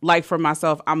like for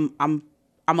myself, I'm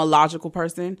a logical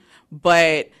person,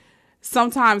 but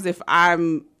sometimes if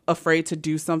I'm afraid to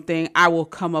do something, I will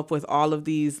come up with all of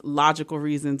these logical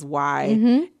reasons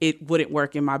why it wouldn't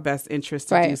work in my best interest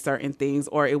to do certain things,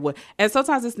 or it would. And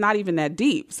sometimes it's not even that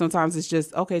deep. Sometimes it's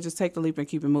just, okay, just take the leap and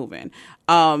keep it moving.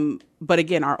 But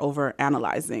again, our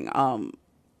overanalyzing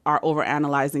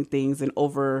things and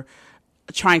over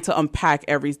trying to unpack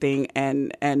everything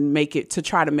and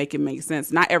try to make it make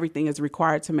sense. Not everything is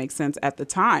required to make sense at the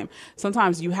time.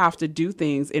 Sometimes you have to do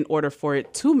things in order for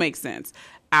it to make sense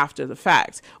after the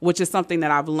fact, which is something that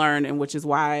I've learned, and which is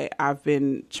why I've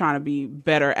been trying to be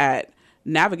better at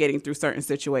navigating through certain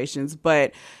situations.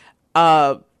 But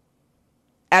at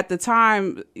the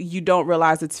time, you don't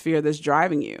realize it's fear that's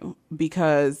driving you,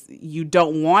 because you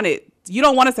don't want it. You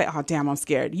don't want to say, "Oh, damn, I'm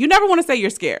scared." You never want to say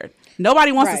you're scared.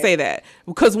 Nobody wants to say that,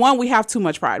 because one, we have too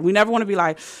much pride. We never want to be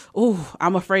like, "Oh,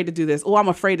 I'm afraid to do this. Oh, I'm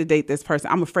afraid to date this person.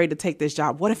 I'm afraid to take this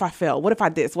job. What if I fail? What if I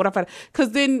this? What if I?"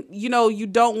 Because then, you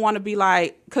don't want to be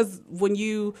like, because when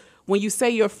you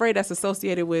say you're afraid, that's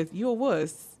associated with you a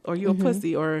wuss, or you a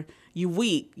pussy, or you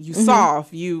weak, you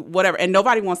soft, you whatever. And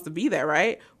nobody wants to be that,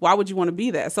 right? Why would you want to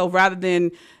be that? So rather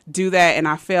than do that and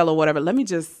I fail or whatever, let me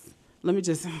just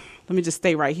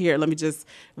stay right here. Let me just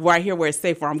right here where it's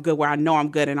safe, where I'm good, where I know I'm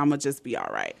good, and I'm gonna just be all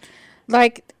right.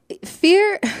 Like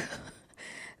fear,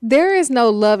 there is no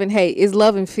love and hate. It's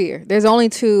love and fear. There's only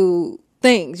two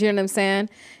things. You know what I'm saying?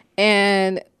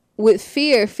 And with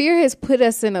fear has put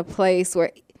us in a place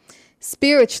where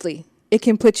spiritually it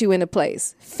can put you in a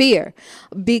place. Fear,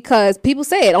 because people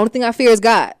say it. Only thing I fear is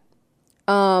God.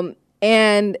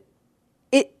 And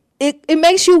it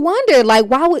makes you wonder, like,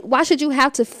 why should you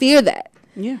have to fear that?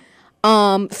 Yeah.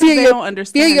 Fear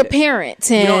your parents.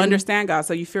 And you don't understand God,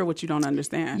 so you fear what you don't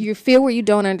understand. You fear what you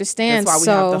don't understand. That's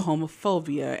why we have the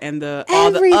homophobia and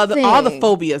all the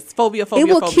phobias. Phobia. It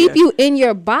will keep you in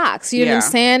your box. You know what I'm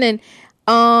saying?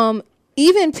 And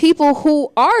even people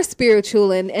who are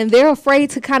spiritual and they're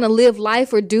afraid to kind of live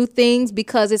life or do things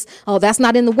because it's, that's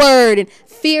not in the word, and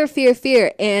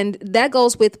fear. And that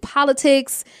goes with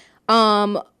politics,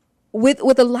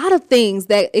 with a lot of things,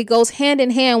 that it goes hand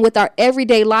in hand with our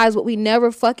everyday lives, but we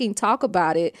never fucking talk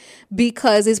about it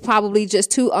because it's probably just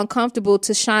too uncomfortable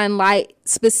to shine light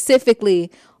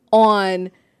specifically on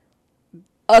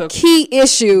a key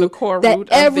issue that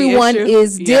everyone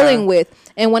is dealing with.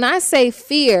 And when I say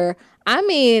fear, I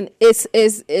mean, it's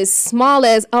as small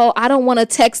as, oh, I don't want to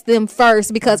text them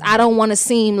first because I don't want to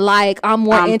seem like I'm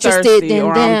more interested thirsty, than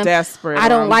or them. I'm desperate, I or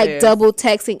don't I'm like this. double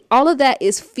texting. All of that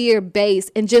is fear-based.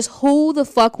 And just who the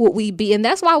fuck would we be? And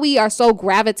that's why we are so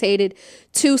gravitated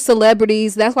to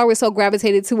celebrities. That's why we're so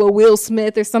gravitated to a Will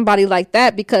Smith or somebody like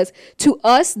that, because to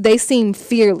us, they seem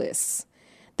fearless.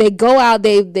 They go out,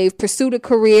 they've pursued a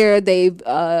career, they've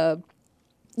taken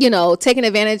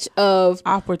advantage of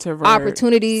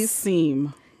opportunities.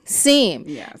 Seem.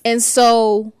 Yes. And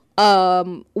so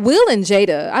Will and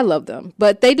Jada, I love them,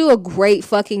 but they do a great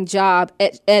fucking job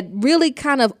at really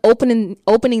kind of opening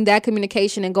that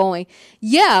communication and going,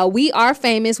 yeah, we are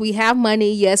famous, we have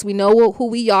money, yes, we know who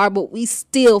we are, but we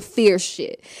still fear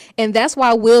shit. And that's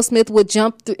why Will Smith would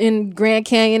jump in Grand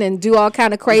Canyon and do all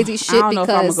kind of crazy shit. I don't know if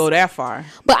I'm gonna go that far,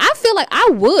 but I feel like I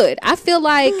would. I feel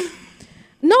like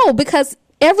no, because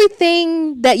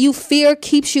everything that you fear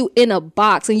keeps you in a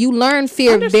box, and you learn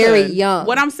fear very young.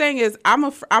 What I'm saying is I'm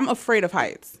afraid of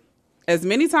heights. As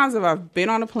many times as I've been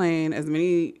on a plane, as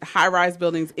many high-rise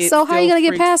buildings, so how are you going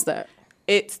to get past that?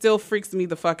 It still freaks me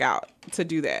the fuck out to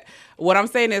do that. What I'm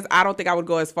saying is I don't think I would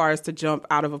go as far as to jump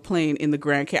out of a plane in the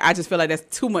Grand Canyon. I just feel like that's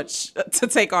too much to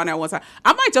take on at one time.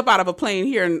 I might jump out of a plane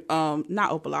here in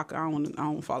not Opelika. I don't want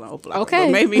to fall in Opelika. Okay.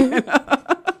 But maybe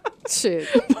shit.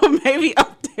 But maybe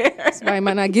up there. Somebody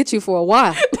might not get you for a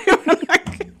while.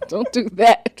 Don't do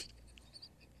that.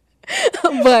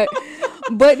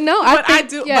 but no,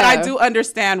 I do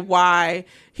understand why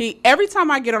every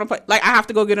time I get on a plane, like I have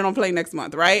to go get on a plane next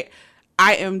month, right?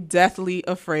 I am deathly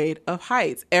afraid of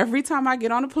heights. Every time I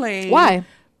get on a plane. Why?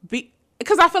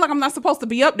 Because I feel like I'm not supposed to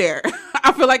be up there.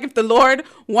 I feel like if the Lord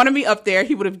wanted me up there,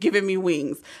 he would have given me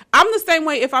wings. I'm the same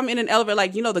way if I'm in an elevator,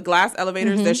 like, the glass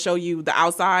elevators that show you the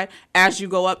outside as you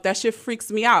go up. That shit freaks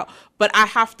me out. But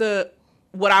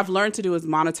what I've learned to do is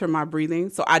monitor my breathing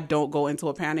so I don't go into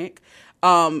a panic.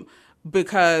 But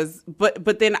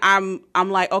then I'm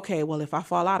like, okay, well, if I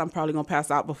fall out, I'm probably gonna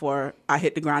pass out before I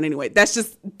hit the ground anyway. That's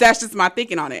just my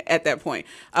thinking on it at that point.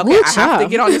 Okay, I have to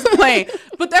get on this plane.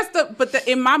 But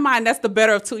in my mind, that's the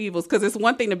better of two evils, because it's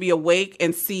one thing to be awake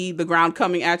and see the ground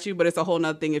coming at you, but it's a whole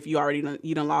nother thing if you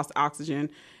done lost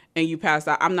oxygen and you pass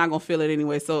out. I'm not gonna feel it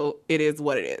anyway, so it is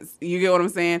what it is. You get what I'm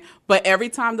saying? But every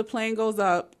time the plane goes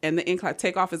up and the incline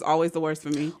takeoff is always the worst for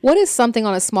me. What is something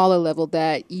on a smaller level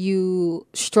that you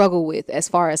struggle with as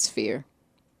far as fear?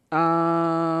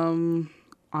 On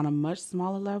a much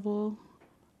smaller level,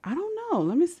 I don't know.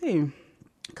 Let me see.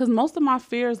 Because most of my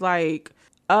fears, like,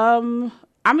 I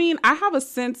have a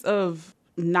sense of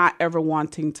not ever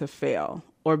wanting to fail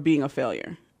or being a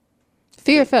failure.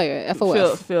 Fear of failure,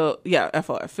 FOF. FOF,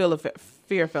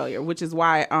 fear of failure, which is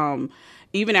why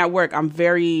even at work, I'm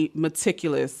very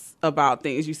meticulous about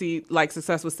things. You see, like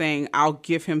Success was saying, I'll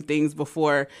give him things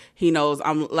before he knows.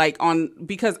 I'm like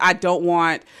because I don't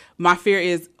want, my fear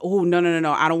is, oh,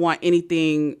 no. I don't want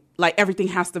anything, like everything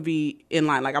has to be in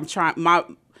line. Like I'm trying, my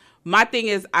thing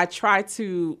is I try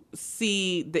to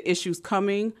see the issues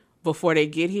coming before they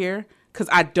get here, because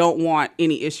I don't want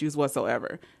any issues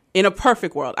whatsoever. In a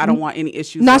perfect world, I don't want any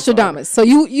issues. Nostradamus. So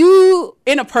you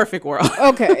in a perfect world.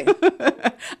 Okay.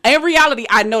 In reality,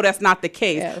 I know that's not the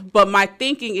case. Yeah. But my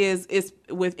thinking is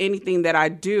with anything that I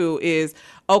do is,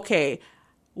 okay,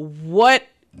 what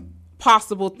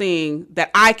possible thing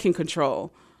that I can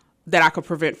control that I could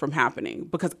prevent from happening?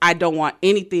 Because I don't want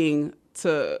anything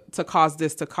to cause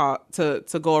this to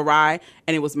go awry,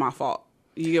 and it was my fault.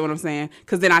 You get what I'm saying?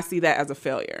 Because then I see that as a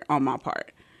failure on my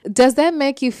part. Does that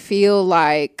make you feel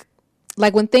like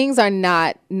when things are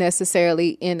not necessarily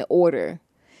in order,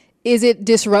 is it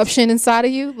disruption inside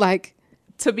of you? Like,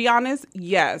 to be honest,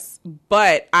 yes.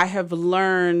 But I have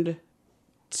learned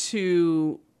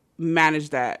to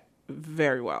manage that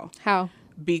very well. How?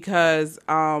 Because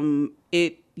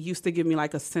it used to give me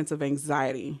like a sense of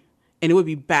anxiety, and it would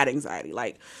be bad anxiety.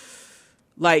 Like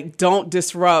don't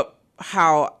disrupt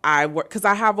how I work, because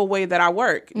I have a way that I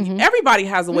work. Everybody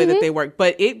has a way that they work,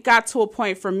 but it got to a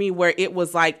point for me where it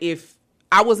was like, if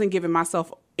I wasn't giving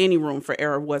myself any room for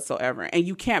error whatsoever, and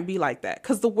you can't be like that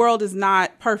because the world is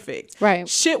not perfect. Right.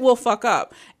 Shit will fuck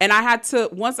up. And I had to,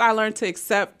 once I learned to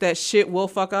accept that shit will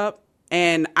fuck up,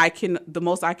 and the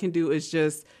most I can do is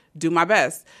just do my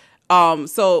best.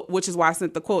 So, which is why I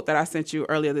sent the quote that I sent you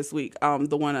earlier this week.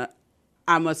 The one,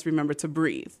 I must remember to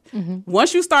breathe.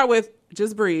 Once you start with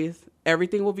just breathe,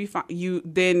 everything will be fine.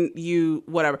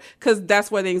 Whatever. Because that's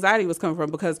where the anxiety was coming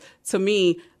from. Because to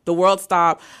me, the world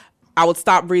stopped. I would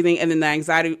stop breathing, and then the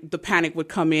anxiety, the panic would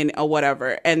come in or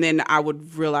whatever. And then I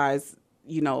would realize,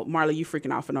 Marla, you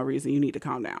freaking out for no reason. You need to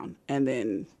calm down. And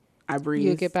then I breathe.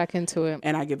 You get back into it.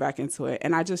 And I get back into it.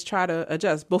 And I just try to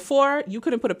adjust. Before, you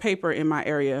couldn't put a paper in my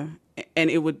area and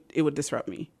it would disrupt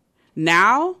me.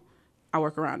 Now, I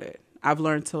work around it. I've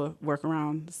learned to work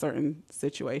around certain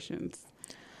situations.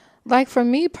 Like for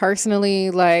me personally,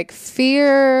 like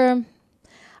fear,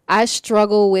 I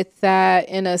struggle with that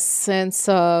in a sense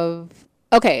of,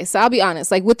 okay, so I'll be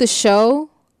honest, like with the show,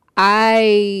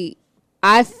 I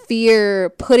fear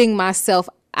putting myself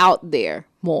out there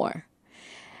more.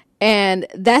 And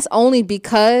that's only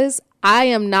because I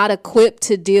am not equipped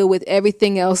to deal with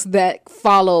everything else that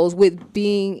follows with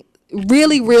being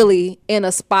really, really in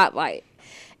a spotlight.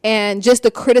 And just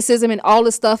the criticism and all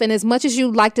the stuff. And as much as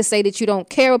you like to say that you don't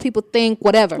care what people think,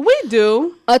 whatever. We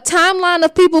do. A timeline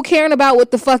of people caring about what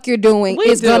the fuck you're doing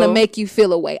is going to make you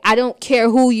feel away. I don't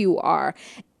care who you are.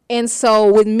 And so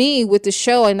with me, with the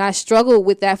show, and I struggled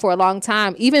with that for a long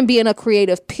time, even being a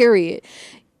creative, period.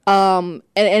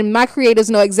 And my creators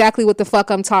know exactly what the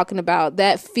fuck I'm talking about.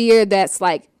 That fear that's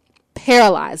like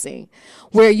paralyzing,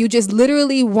 where you just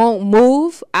literally won't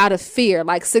move out of fear.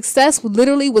 Like success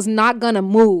literally was not going to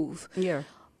move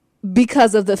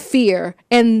because of the fear.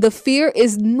 And the fear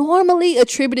is normally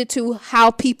attributed to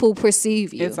how people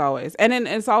perceive you. It's always. And then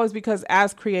it's always because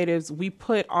as creatives, we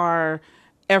put our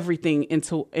everything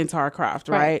into our craft,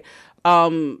 right?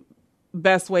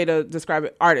 Best way to describe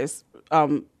it, artists,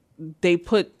 they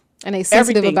put and they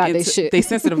sensitive about their shit. They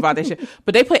sensitive about their shit.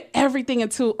 But they put everything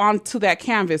onto that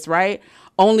canvas, right?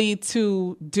 Only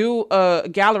to do a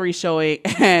gallery showing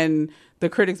and the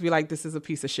critics be like, this is a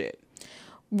piece of shit.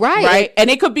 Right. And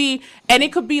it could be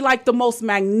like the most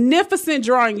magnificent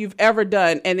drawing you've ever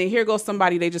done. And then here goes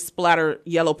somebody, they just splatter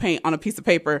yellow paint on a piece of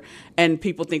paper and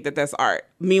people think that that's art.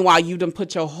 Meanwhile, you done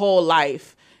put your whole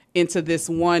life into this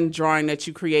one drawing that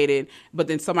you created, but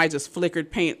then somebody just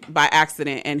flickered paint by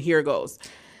accident and here goes.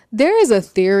 There is a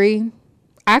theory.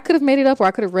 I could have made it up or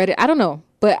I could have read it. I don't know,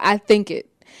 but I think it.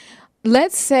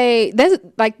 Let's say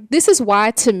this is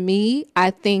why to me,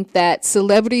 I think that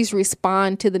celebrities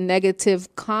respond to the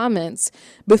negative comments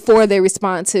before they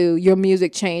respond to your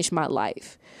music changed my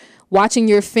life. Watching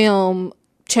your film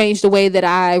changed the way that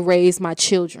I raised my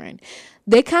children.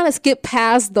 They kind of skip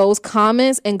past those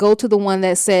comments and go to the one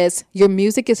that says, your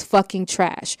music is fucking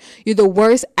trash. You're the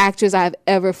worst actress I've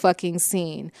ever fucking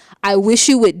seen. I wish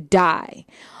you would die.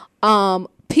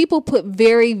 People put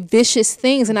very vicious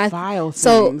things and vile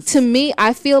so things. To me,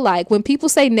 I feel like when people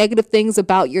say negative things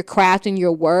about your craft and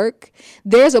your work,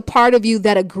 there's a part of you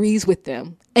that agrees with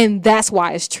them. And that's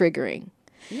why it's triggering.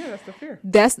 Yeah, that's the fear.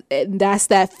 That's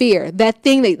that fear. That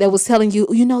thing that was telling you,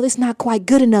 it's not quite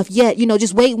good enough yet.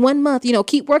 Just wait 1 month,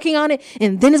 keep working on it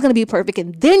and then it's going to be perfect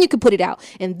and then you can put it out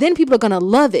and then people are going to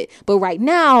love it. But right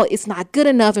now it's not good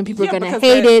enough and people are going to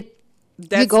hate it.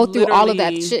 You go through all of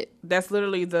that shit. That's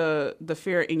literally the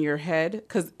fear in your head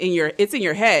because it's in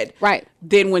your head. Right.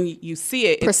 Then when you see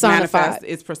it, it's manifested.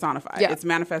 It's personified. Yeah. It's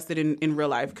manifested in real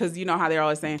life because you know how they're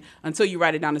always saying, until you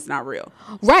write it down, it's not real.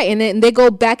 Right. And then they go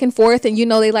back and forth and,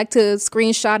 they like to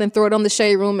screenshot and throw it on the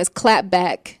Shade Room as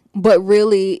clapback. But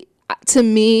really, to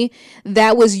me,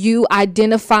 that was you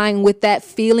identifying with that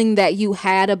feeling that you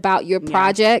had about your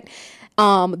project.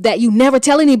 That you never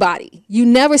tell anybody. You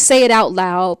never say it out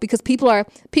loud because people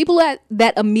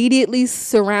that immediately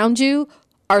surround you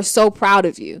are so proud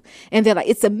of you. And they're like,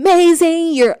 it's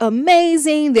amazing. You're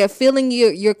amazing. They're filling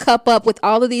your cup up with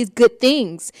all of these good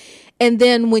things. And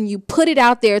then when you put it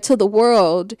out there to the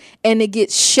world and it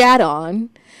gets shat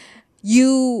on,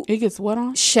 it gets what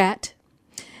on? Shat.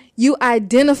 You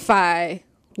identify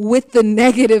with the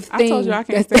negative thing. I told you I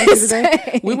can't stand you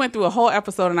today. We went through a whole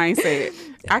episode and I ain't say it.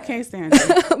 I can't stand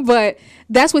you. But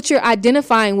that's what you're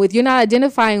identifying with. You're not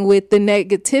identifying with the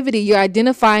negativity. You're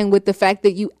identifying with the fact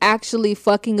that you actually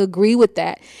fucking agree with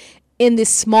that. In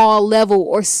this small level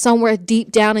or somewhere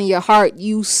deep down in your heart,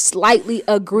 you slightly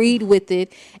agreed with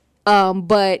it.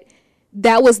 But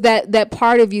that was that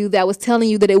part of you that was telling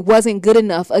you that it wasn't good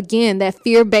enough. Again, that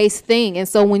fear-based thing. And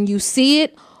so when you see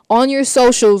it on your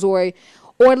socials or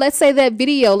let's say that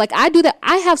video, like I do that.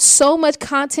 I have so much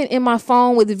content in my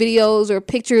phone with videos or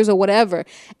pictures or whatever.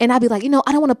 And I'd be like, I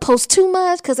don't want to post too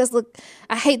much because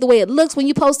I hate the way it looks when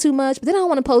you post too much, but then I don't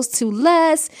want to post too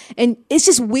less. And it's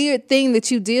just weird thing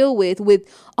that you deal with,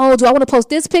 oh, do I want to post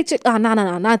this picture? Oh, no,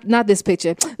 not this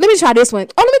picture. Let me try this one.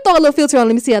 Oh, let me throw a little filter on.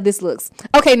 Let me see how this looks.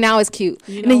 Okay, now it's cute.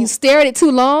 And then you stare at it too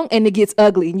long and it gets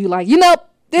ugly. And you're like,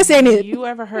 this ain't it. You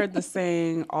ever heard the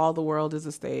saying, all the world is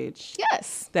a stage?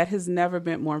 Yes. That has never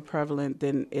been more prevalent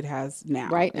than it has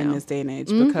now, in this day and age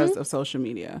because of social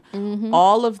media. Mm-hmm.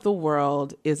 All of the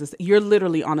world you're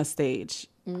literally on a stage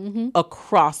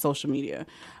across social media.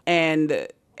 And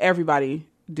everybody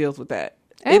deals with that.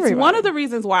 Everybody. It's one of the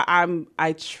reasons why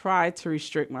I try to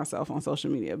restrict myself on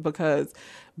social media because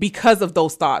of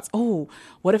those thoughts. Oh,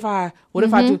 what if I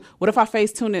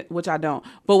face tune it, which I don't.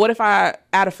 But what if I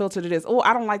add a filter to this? Oh,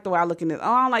 I don't like the way I look in this.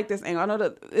 Oh, I don't like this angle. I know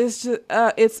that it's just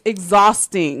it's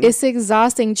exhausting. It's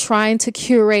exhausting trying to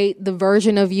curate the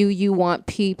version of you want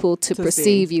people to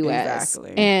perceive you as.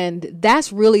 And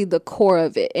that's really the core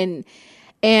of it. And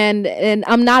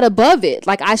I'm not above it.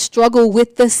 Like, I struggle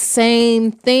with the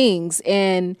same things,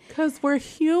 and because we're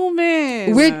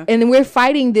human, we're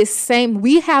fighting this same.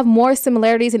 We have more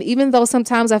similarities, and even though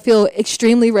sometimes I feel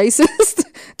extremely racist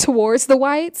towards the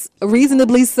whites,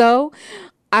 reasonably so,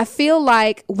 I feel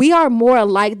like we are more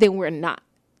alike than we're not.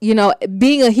 You know,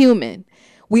 being a human,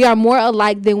 we are more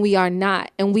alike than we are not.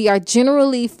 And we are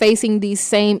generally facing these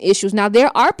same issues. Now,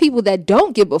 there are people that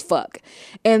don't give a fuck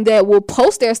and that will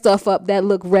post their stuff up that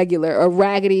look regular or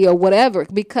raggedy or whatever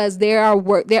because they're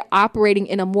operating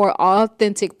in a more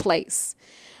authentic place.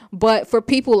 But for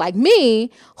people like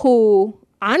me who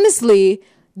honestly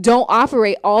don't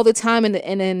operate all the time in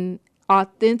an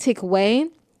authentic way,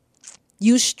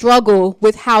 you struggle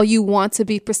with how you want to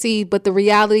be perceived. But the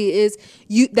reality is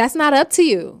that's not up to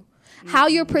you. How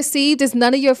you're perceived is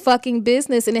none of your fucking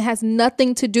business, and it has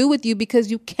nothing to do with you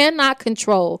because you cannot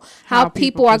control how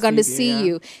people are going to see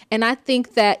you. And I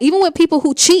think that even with people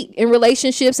who cheat in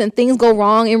relationships and things go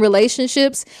wrong in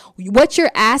relationships, what you're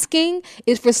asking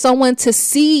is for someone to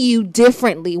see you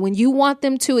differently. When you want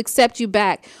them to accept you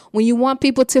back, when you want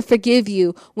people to forgive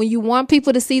you, when you want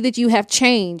people to see that you have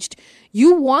changed,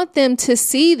 you want them to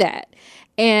see that.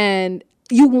 And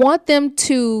you want them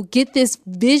to get this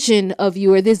vision of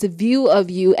you or this view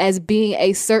of you as being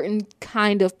a certain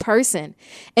kind of person.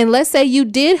 And let's say you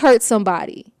did hurt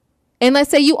somebody. And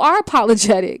let's say you are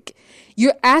apologetic.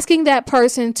 You're asking that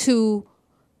person to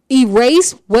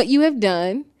erase what you have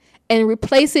done and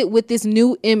replace it with this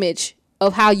new image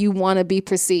of how you want to be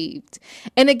perceived.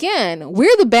 And again,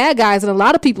 we're the bad guys in a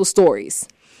lot of people's stories.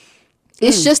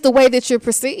 It's just the way that you're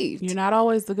perceived. You're not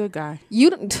always the good guy.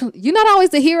 You're not always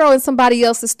the hero in somebody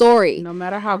else's story. No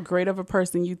matter how great of a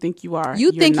person you think you are.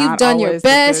 You think you've done your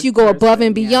best. You go above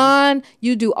and beyond.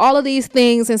 You do all of these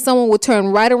things, and someone will turn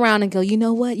right around and go, you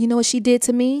know what? You know what she did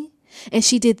to me? And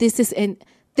she did this, and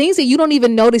things that you don't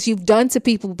even notice you've done to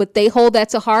people, but they hold that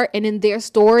to heart. And in their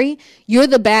story, you're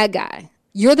the bad guy.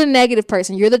 You're the negative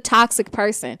person. You're the toxic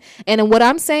person. And what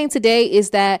I'm saying today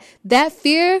is that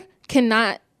fear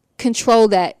cannot control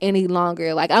that any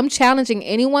longer. Like, I'm challenging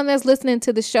anyone that's listening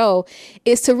to the show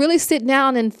is to really sit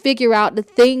down and figure out the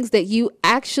things that you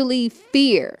actually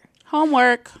fear.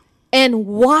 Homework. And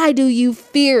why do you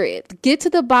fear it? Get to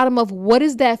the bottom of what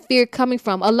is that fear coming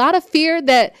from. A lot of fear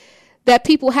that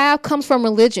people have comes from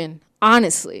religion,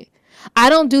 honestly.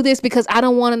 I don't do this because I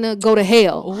don't want to go to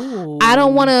hell. Ooh. I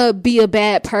don't want to be a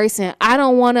bad person. I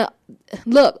don't want to.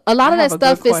 Look, a lot of that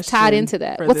stuff is tied into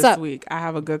that. What's up? Week, I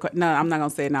have a good question. No, I'm not going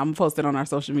to say it now. I'm going to post it on our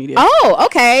social media. Oh,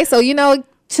 okay. So,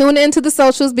 tune into the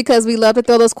socials because we love to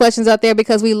throw those questions out there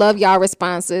because we love y'all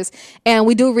responses. And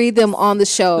we do read them on the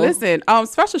show. Listen,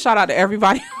 special shout out to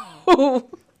everybody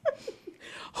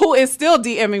who is still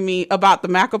DMing me about the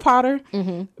maca powder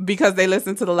because they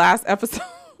listened to the last episode.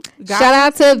 Shout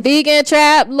out to Vegan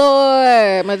Trap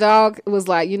Lord. My dog was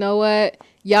like, you know what?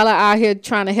 Y'all are out here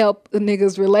trying to help the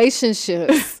niggas'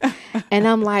 relationships. And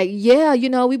I'm like, yeah,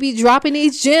 we be dropping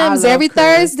these gems every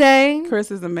Thursday.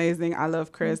 Chris is amazing. I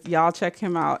love Chris. Y'all check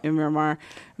him out in Miramar.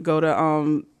 Go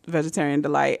to Vegetarian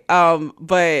Delight.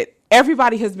 But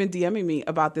everybody has been DMing me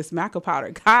about this maca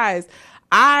powder. Guys,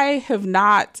 I have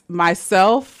not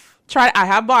myself tried. I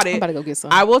have bought it. I'm about to go get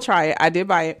some. I will try it. I did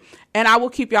buy it. And I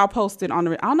will keep y'all posted on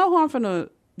I don't know who I'm going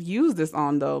to use this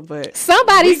on though, but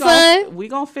somebody's son. We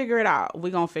gonna figure it out.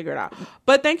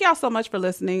 But thank y'all so much for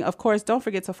listening. Of course, don't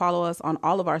forget to follow us on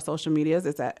all of our social medias.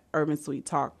 It's at Urban Sweet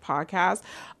Talk Podcast.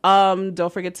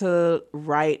 Don't forget to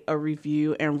write a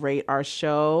review and rate our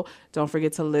show. Don't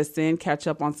forget to listen, catch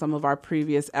up on some of our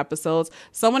previous episodes.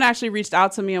 Someone actually reached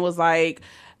out to me and was like,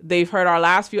 they've heard our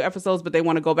last few episodes, but they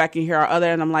want to go back and hear our other.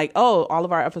 And I'm like, oh, all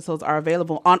of our episodes are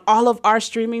available on all of our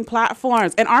streaming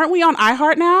platforms. And aren't we on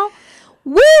iHeart now?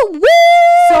 Woo woo!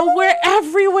 So we're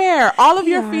everywhere. All of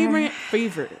your favorite.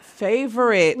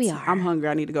 We are. I'm hungry.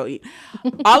 I need to go eat.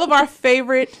 All of our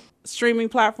favorite streaming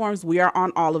platforms, we are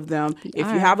on all of them. If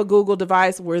you have a Google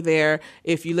device, we're there.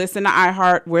 If you listen to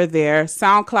iHeart, we're there.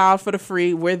 SoundCloud for the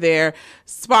free, we're there.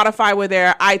 Spotify, we're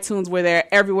there. iTunes, we're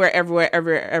there.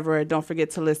 Everywhere. Don't forget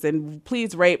to listen.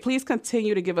 Please rate. Please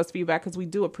continue to give us feedback because we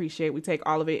do appreciate. We take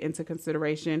all of it into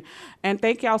consideration. And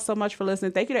thank y'all so much for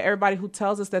listening. Thank you to everybody who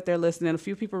tells us that they're listening. A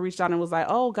few people reached out and was like,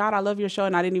 oh God, I love your show,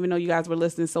 and I didn't even know you guys were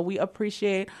listening. So we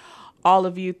appreciate all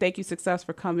of you. Thank you, Success,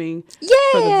 for coming Yeah.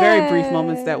 for the very brief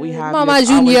moments that we have. Mama It's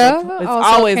Junior It's also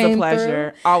always a came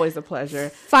pleasure. Always a pleasure.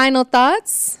 Final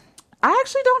thoughts? I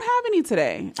actually don't have any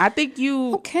today. I think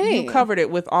you covered it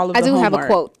with all of I the do homework. have a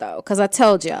quote, though, because I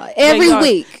told y'all every y'all-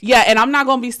 week. Yeah, and I'm not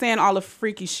going to be saying all the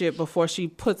freaky shit before she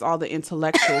puts all the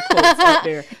intellectual quotes up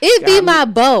there. It be Got me. my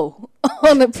bow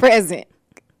on the present.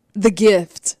 The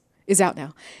Gift is out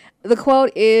now. The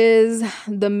quote is,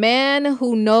 the man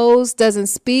who knows doesn't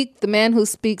speak. The man who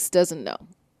speaks doesn't know.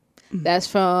 That's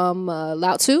from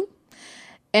Lao Tzu.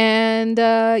 And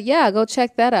go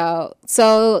check that out.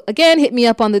 So again, hit me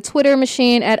up on the Twitter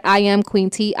machine at I am Queen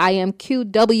T,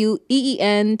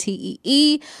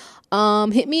 IMQWEENTEE.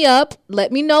 Hit me up.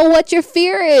 Let me know what your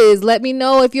fear is. Let me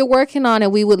know if you're working on it.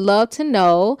 We would love to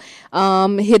know.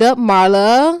 Hit up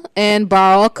Marla and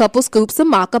borrow a couple scoops of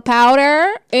maca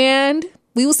powder, and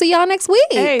we will see y'all next week.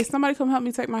 Hey, somebody come help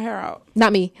me take my hair out.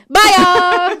 Not me. Bye,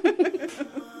 y'all.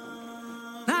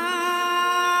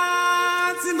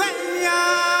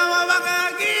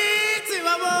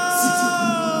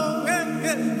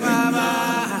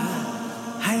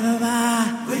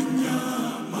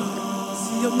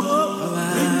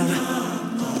 Baba,